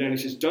then further down he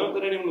says, don't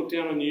let anyone look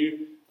down on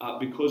you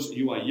because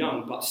you are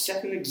young, but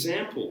set an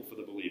example for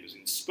the believers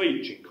in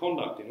speech, in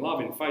conduct, in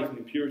love, in faith, and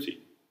in purity.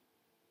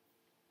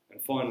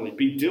 And finally,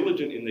 be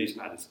diligent in these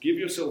matters. Give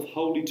yourself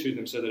wholly to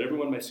them so that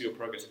everyone may see your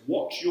progress.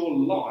 Watch your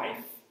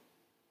life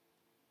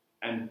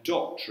and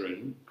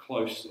doctrine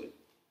closely.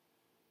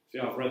 See,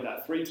 I've read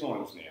that 3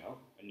 times now,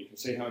 and you can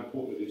see how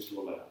important it is to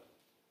a letter.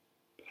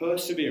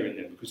 Persevere in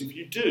them, because if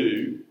you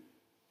do,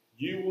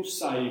 you will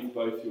save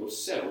both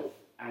yourself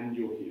and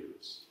your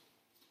hearers.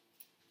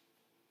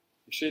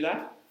 You see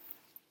that?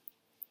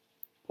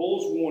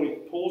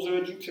 Paul's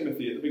urging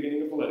Timothy at the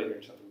beginning of the letter here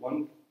in chapter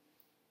 1,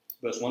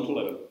 verse 1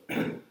 to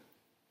 11.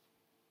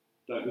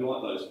 Don't be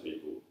like those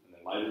people. And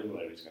then later in the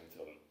letter he's going to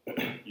tell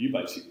them, you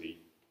basically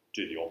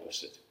do the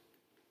opposite.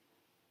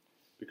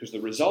 Because the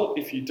result,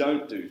 if you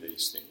don't do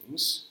these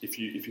things, if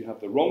you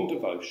have the wrong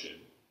devotion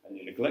and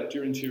you neglect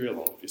your interior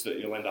life, is that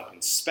you'll end up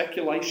in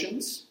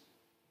speculations.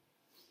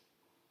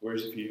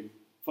 Whereas if you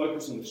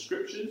focus on the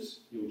Scriptures,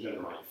 you'll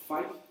generate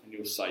faith and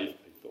you'll save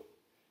people.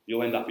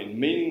 You'll end up in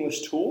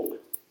meaningless talk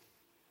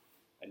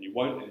and you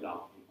won't end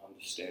up in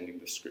understanding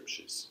the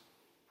Scriptures.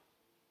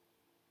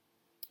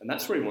 And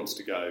that's where he wants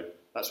to go.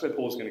 That's where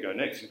Paul's going to go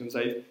next. He's going to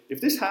say, if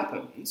this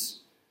happens,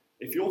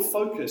 if your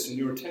focus and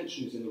your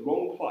attention is in the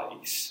wrong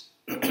place,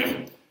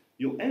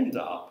 you'll end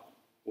up,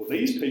 or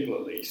these people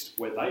at least,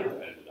 where they have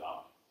ended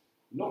up,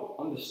 not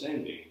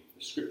understanding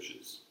the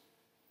Scriptures.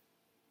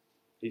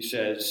 He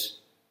says,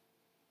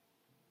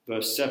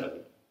 verse 7,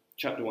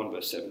 chapter 1,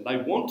 verse 7, they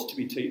want to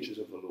be teachers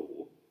of the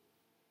law,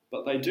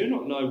 but they do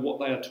not know what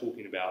they are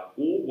talking about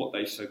or what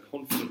they so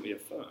confidently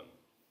affirm.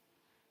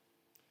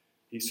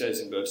 He says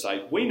in verse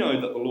 8, we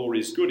know that the law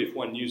is good if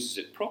one uses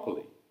it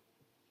properly.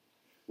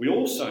 We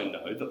also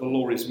know that the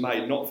law is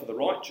made not for the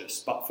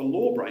righteous, but for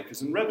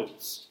lawbreakers and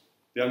rebels,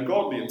 the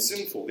ungodly and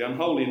sinful, the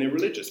unholy and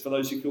irreligious, for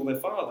those who kill their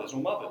fathers or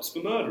mothers,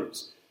 for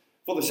murderers,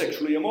 for the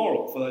sexually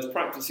immoral, for those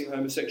practicing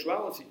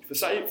homosexuality, for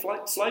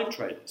slave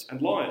traders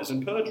and liars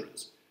and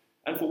perjurers,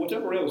 and for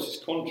whatever else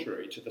is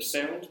contrary to the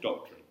sound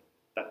doctrine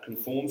that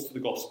conforms to the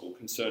gospel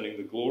concerning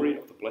the glory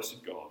of the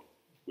blessed God,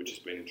 which has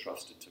been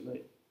entrusted to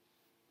me.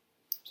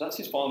 So that's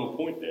his final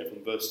point there,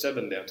 from verse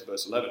 7 down to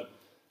verse 11.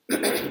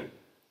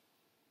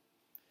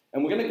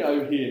 And we're going to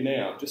go here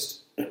now,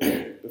 just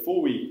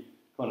before we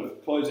kind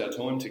of close our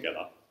time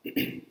together,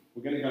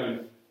 we're going to go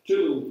in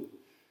two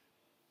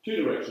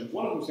directions.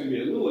 One of them is going to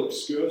be a little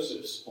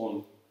excursus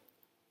on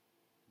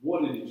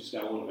what did he just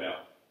go on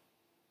about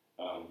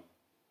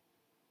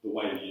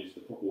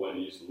the proper way to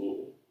use the law.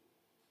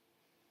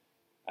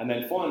 And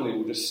then finally,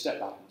 we'll just step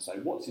back and say,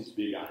 what's his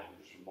big aim?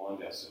 Just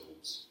remind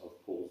ourselves of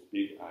Paul's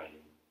big aim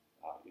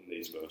in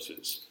these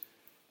verses,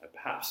 and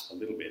perhaps a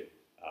little bit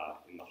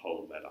in the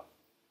whole letter.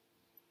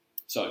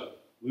 So,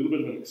 a little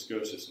bit of an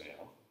excursus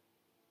now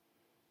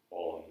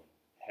on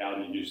how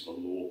to use the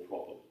law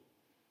properly.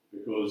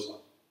 Because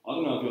I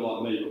don't know if you're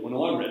like me, but when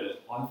I read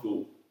it, I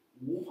thought,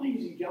 why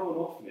is he going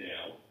off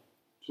now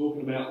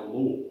talking about the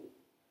law?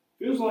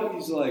 Feels like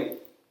he's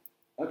like,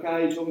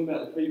 okay, talking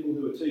about the people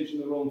who are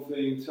teaching the wrong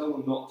thing, tell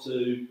them not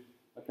to,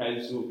 okay,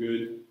 this is all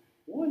good.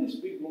 Why this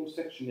big long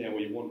section now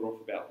where you wander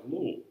off about the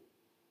law?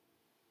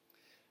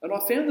 And I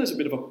found there's a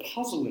bit of a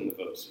puzzle in the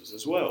verses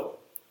as well.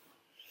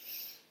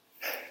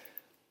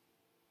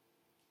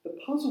 The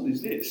puzzle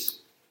is this.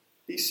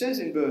 He says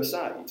in verse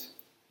 8,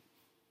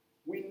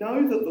 we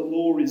know that the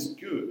law is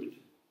good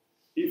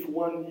if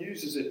one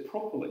uses it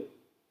properly.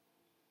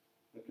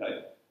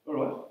 Okay, all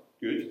right,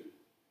 good.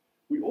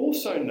 We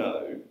also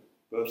know,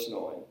 verse 9,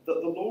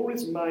 that the law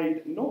is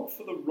made not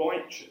for the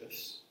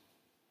righteous,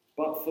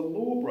 but for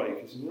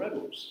lawbreakers and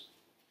rebels.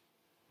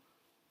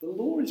 The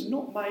law is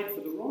not made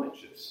for the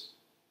righteous.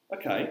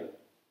 Okay,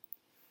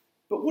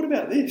 but what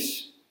about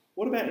this?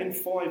 What about in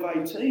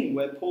 5:18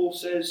 where Paul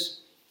says,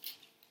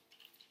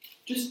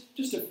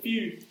 just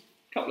a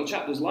couple of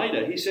chapters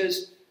later, he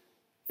says,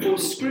 for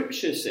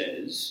Scripture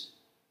says,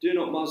 do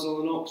not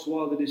muzzle an ox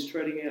while it is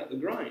treading out the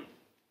grain.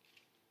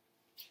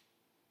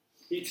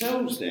 He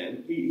tells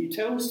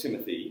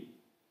Timothy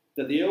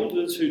that the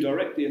elders who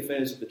direct the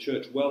affairs of the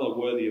church well are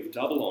worthy of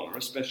double honour,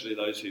 especially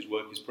those whose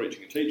work is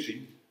preaching and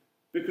teaching,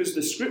 because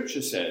the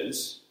Scripture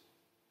says,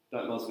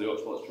 don't muzzle the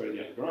ox while it's treading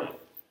out the grain.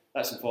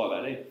 That's in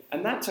 5:18.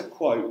 And that's a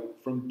quote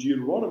from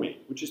Deuteronomy,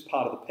 which is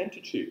part of the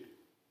Pentateuch.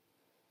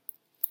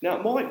 Now,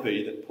 it might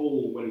be that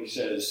Paul, when he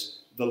says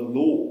the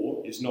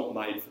law is not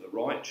made for the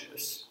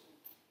righteous,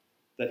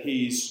 that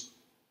he's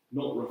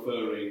not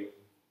referring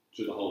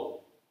to the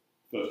whole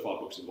first 5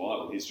 books of the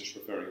Bible. He's just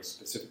referring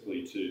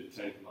specifically to the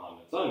Ten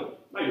Commandments only.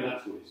 Maybe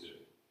that's what he's doing.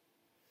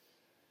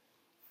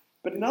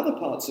 But in other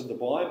parts of the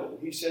Bible,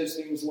 he says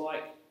things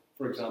like,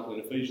 for example, in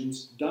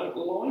Ephesians, don't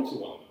lie to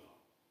one another.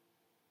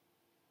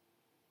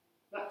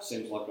 That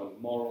seems like a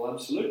moral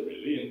absolute,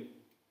 really, and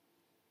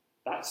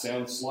that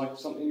sounds like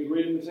something you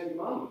read in the Ten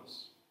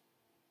Commandments.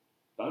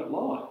 Don't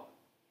lie.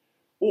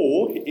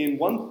 Or in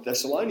 1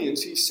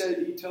 Thessalonians, he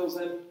tells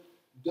them,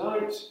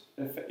 don't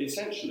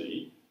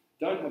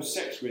have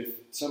sex with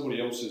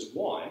somebody else's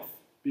wife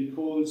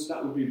because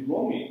that would be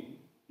wronging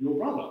your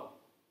brother.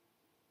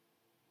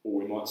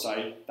 Or we might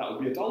say that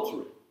would be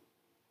adultery.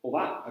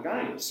 Well, that,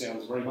 again,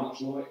 sounds very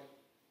much like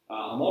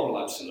a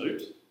moral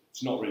absolute.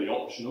 It's not really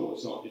optional.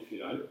 It's not,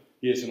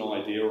 here's an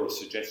idea or a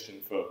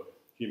suggestion for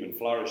human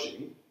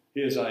flourishing.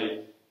 Here's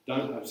a,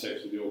 don't have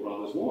sex with your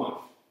brother's wife.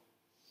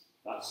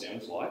 That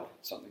sounds like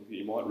something that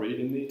you might read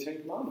in the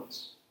Ten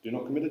Commandments. Do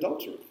not commit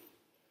adultery.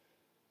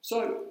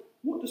 So,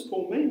 what does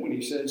Paul mean when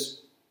he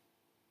says,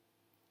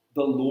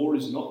 the law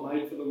is not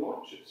made for the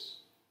righteous?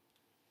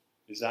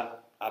 Is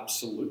that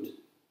absolute?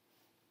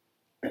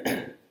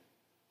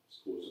 It's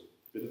caused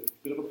a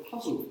bit of a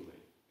puzzle for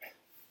me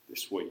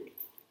this week.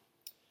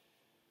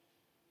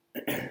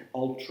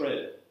 I'll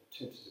tread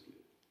tentatively.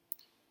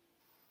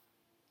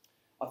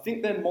 I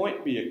think there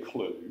might be a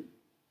clue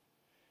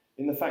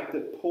in the fact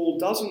that Paul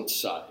doesn't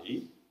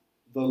say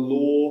the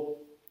law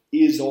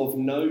is of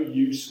no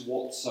use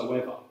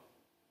whatsoever.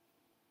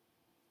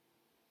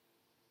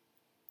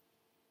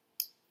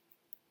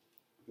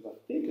 Because I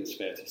think it's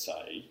fair to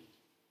say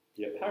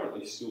he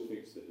apparently still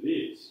thinks that it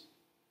is.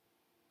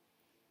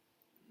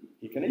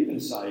 He can even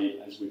say,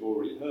 as we've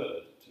already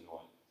heard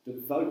tonight,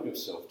 devote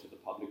yourself to the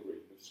public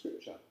reading of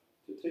Scripture,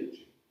 to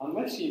teaching,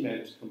 unless he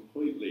meant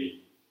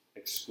completely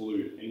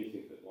exclude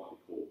anything that might be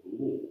called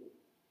the law.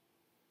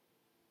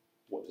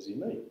 What does he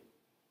mean?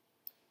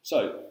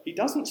 So, he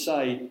doesn't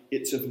say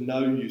it's of no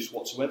use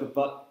whatsoever,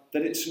 but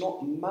that it's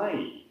not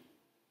made,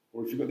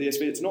 or if you've got the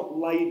ESV, it's not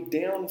laid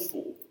down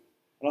for.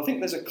 And I think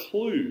there's a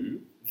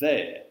clue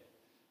there,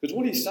 because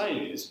what he's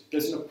saying is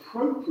there's an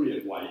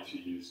appropriate way to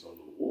use the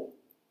law,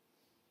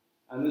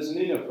 and there's an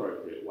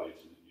inappropriate way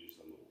to use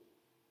the law.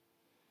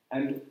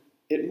 And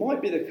it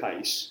might be the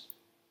case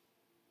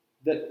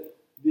that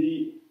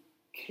the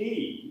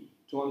key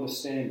to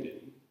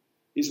understanding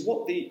is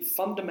what the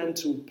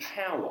fundamental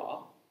power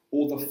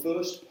or the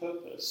first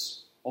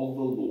purpose of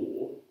the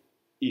law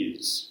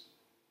is.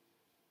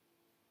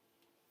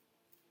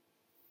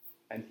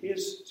 And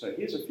here's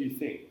a few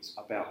things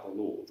about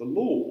the law. The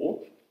law,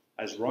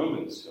 as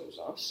Romans tells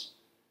us,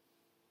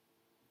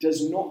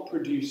 does not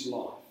produce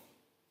life.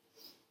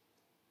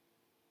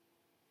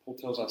 Paul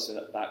tells us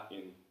that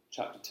in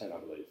chapter 10, I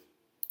believe.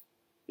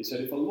 He said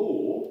if a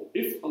law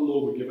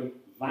were given,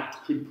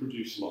 that could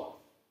produce life.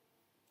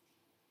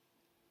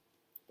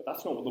 But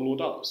that's not what the law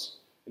does.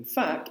 In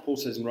fact, Paul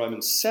says in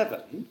Romans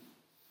 7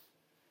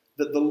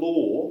 that the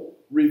law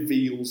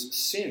reveals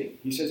sin.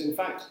 He says, in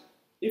fact,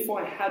 if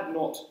I had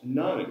not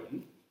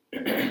known...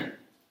 Sorry,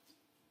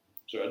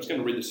 I'm just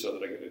going to read this so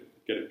that I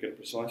get it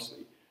precisely.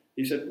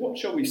 He said, what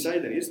shall we say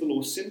then? Is the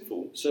law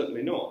sinful?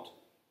 Certainly not.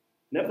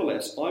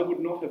 Nevertheless, I would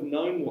not have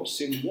known what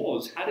sin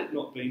was had it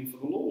not been for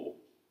the law.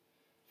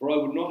 For I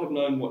would not have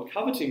known what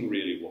coveting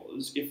really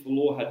was if the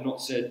law had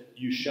not said,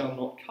 you shall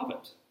not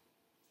covet.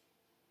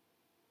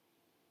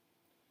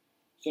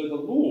 So the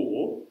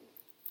law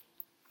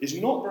is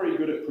not very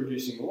good at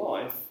producing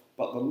life,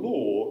 but the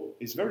law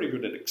is very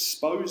good at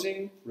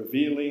exposing,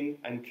 revealing,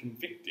 and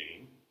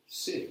convicting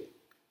sin.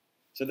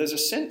 So there's a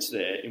sense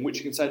there in which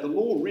you can say the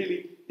law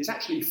really is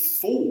actually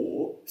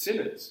for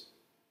sinners.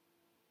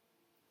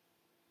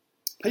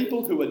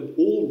 People who are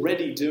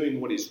already doing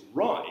what is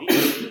right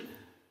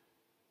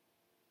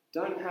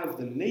don't have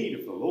the need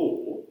of the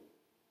law.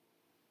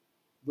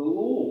 The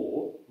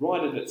law,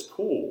 right at its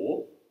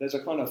core, there's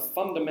a kind of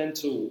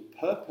fundamental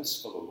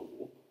purpose for the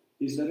law,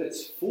 is that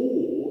it's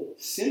for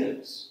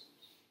sinners.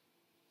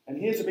 And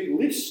here's a big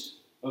list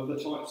of the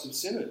types of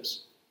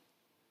sinners.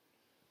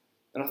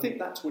 And I think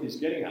that's what he's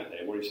getting at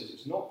there, where he says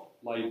it's not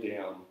laid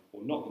down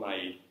or not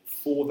made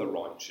for the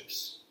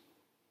righteous.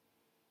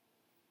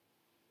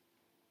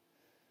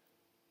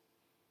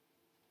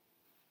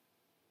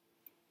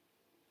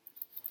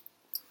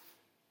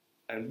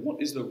 And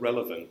what is the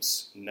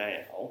relevance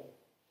now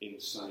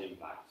in saying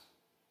that?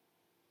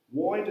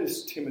 Why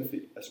does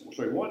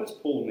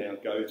Paul now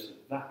go to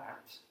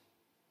that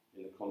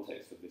in the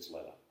context of this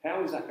letter?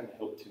 How is that going to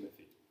help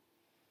Timothy?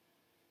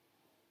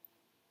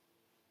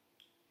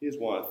 Here's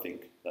why I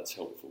think that's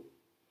helpful.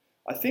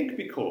 I think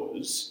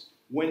because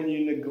when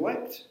you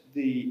neglect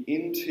the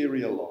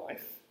interior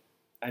life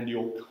and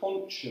your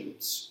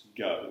conscience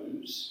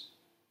goes,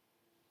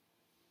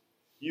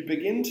 you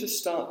begin to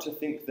start to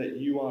think that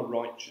you are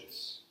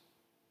righteous.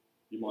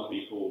 You might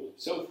be called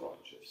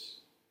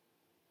self-righteous.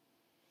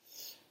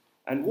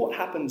 And what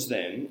happens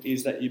then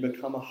is that you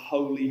become a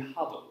holy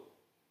huddle.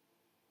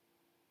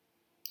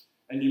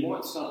 And you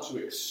might start to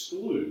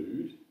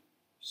exclude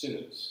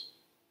sinners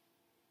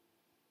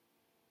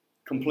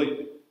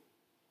completely.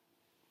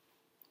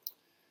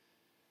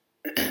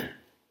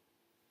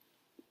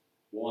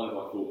 Why have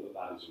I thought that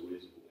that is a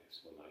reasonable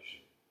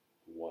explanation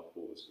for why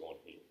Paul has gone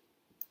here?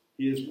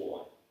 Here's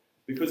why.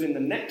 Because in the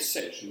next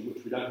section,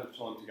 which we don't have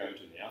time to go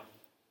into now,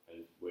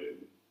 and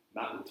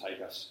Matt will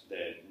take us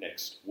there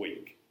next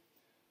week,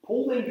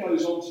 Paul then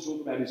goes on to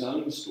talk about his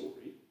own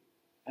story.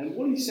 And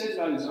what he says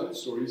about his own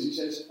story is he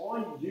says,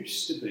 I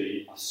used to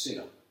be a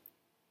sinner.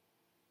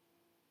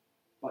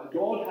 But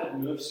God had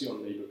mercy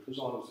on me because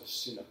I was a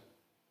sinner.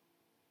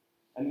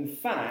 And in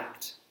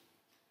fact,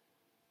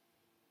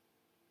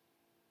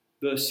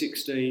 verse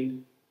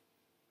 16,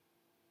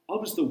 I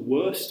was the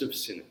worst of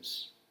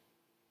sinners.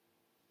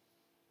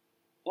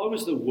 I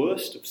was the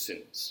worst of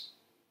sinners.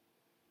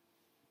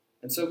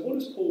 And so what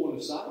does Paul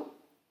want to say?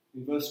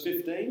 In verse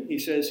 15, he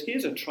says,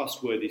 here's a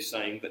trustworthy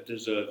saying that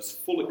deserves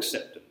full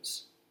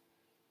acceptance.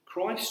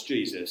 Christ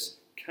Jesus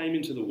came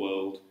into the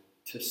world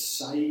to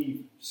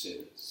save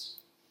sinners.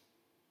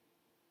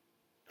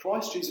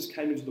 Christ Jesus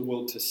came into the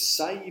world to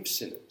save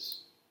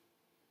sinners.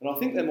 And I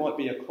think there might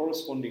be a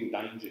corresponding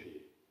danger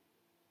here.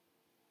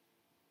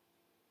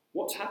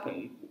 What's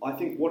happened, so I'm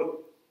going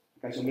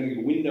to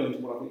give a window into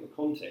what I think the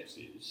context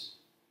is.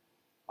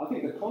 I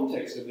think the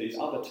context of these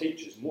other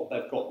teachers and what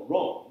they've got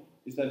wrong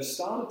is they've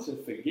started to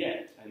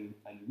forget and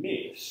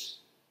miss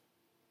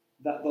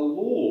that the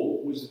law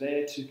was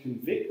there to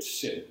convict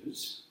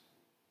sinners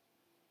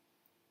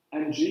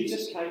and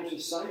Jesus came to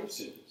save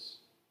sinners.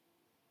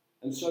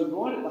 And so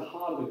right at the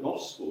heart of the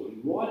gospel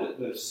and right at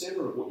the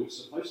centre of what you're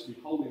supposed to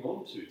be holding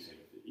on to,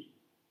 Timothy,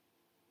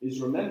 is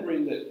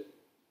remembering that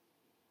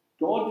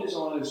God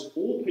desires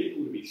all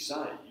people to be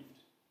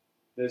saved.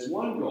 There's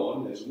one God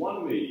and there's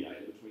one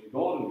mediator between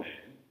God and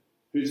man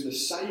who's the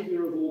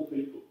saviour of all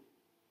people.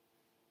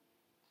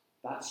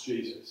 That's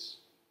Jesus.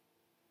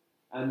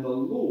 And the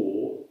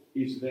law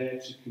is there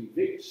to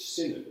convict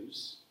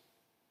sinners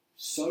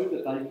so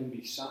that they can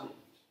be saved.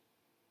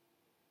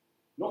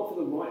 Not for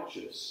the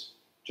righteous,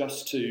 not for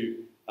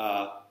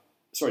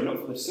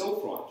the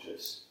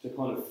self-righteous to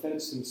kind of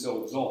fence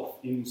themselves off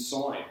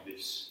inside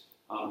this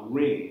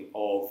ring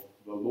of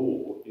the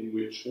law in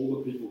which all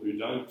the people who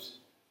don't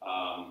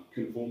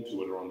conform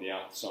to it are on the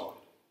outside.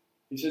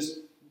 He says,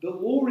 the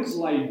law is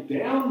laid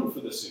down for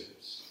the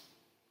sinners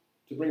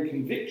to bring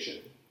conviction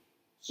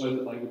so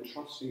that they would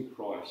trust in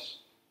Christ,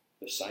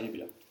 the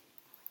Saviour.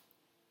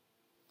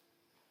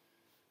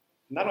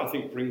 And that, I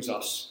think, brings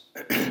us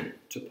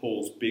to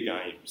Paul's big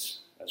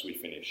aims as we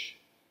finish.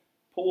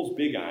 Paul's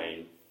big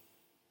aim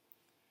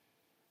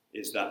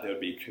is that there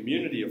would be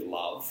community of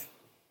love.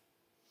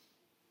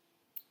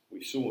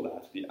 We saw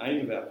that. The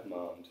aim of our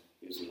command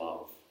is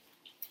love.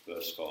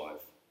 Verse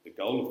 5. The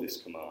goal of this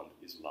command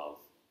is love.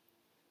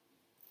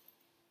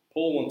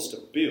 Paul wants to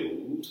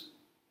build,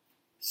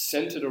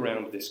 centred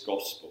around this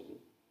gospel,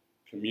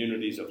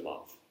 communities of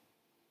love.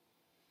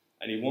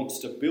 And he wants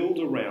to build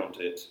around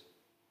it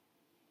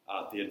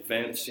the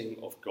advancing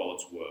of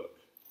God's work.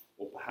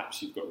 Or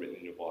perhaps you've got written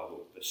in your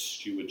Bible, the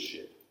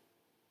stewardship,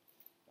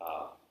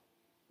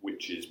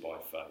 which is by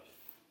faith.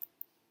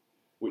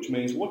 Which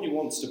means what he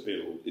wants to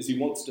build is he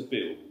wants to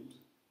build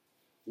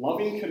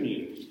loving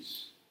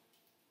communities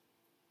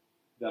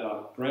that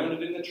are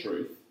grounded in the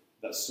truth,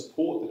 that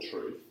support the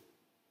truth,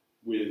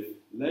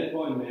 led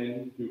by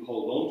men who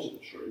hold on to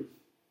the truth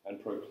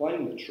and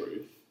proclaim the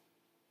truth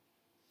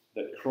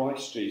that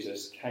Christ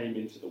Jesus came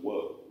into the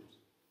world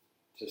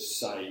to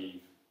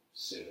save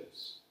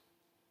sinners.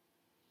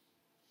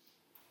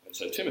 And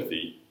so,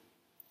 Timothy,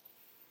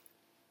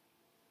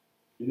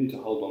 you need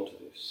to hold on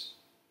to this.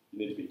 You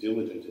need to be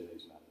diligent in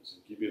these matters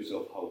and give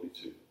yourself wholly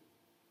to them.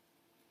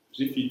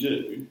 Because if you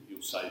do,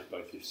 you'll save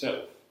both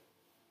yourself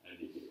and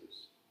your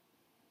hearers.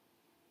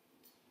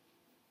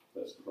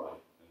 Let's pray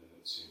and then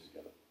let's sing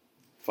together.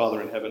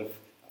 Father in heaven,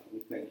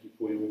 we thank you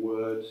for your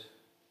word.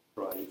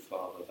 Pray,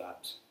 Father,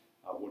 that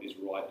what is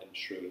right and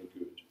true and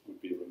good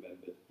would be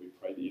remembered. We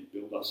pray that you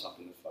build us up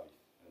in the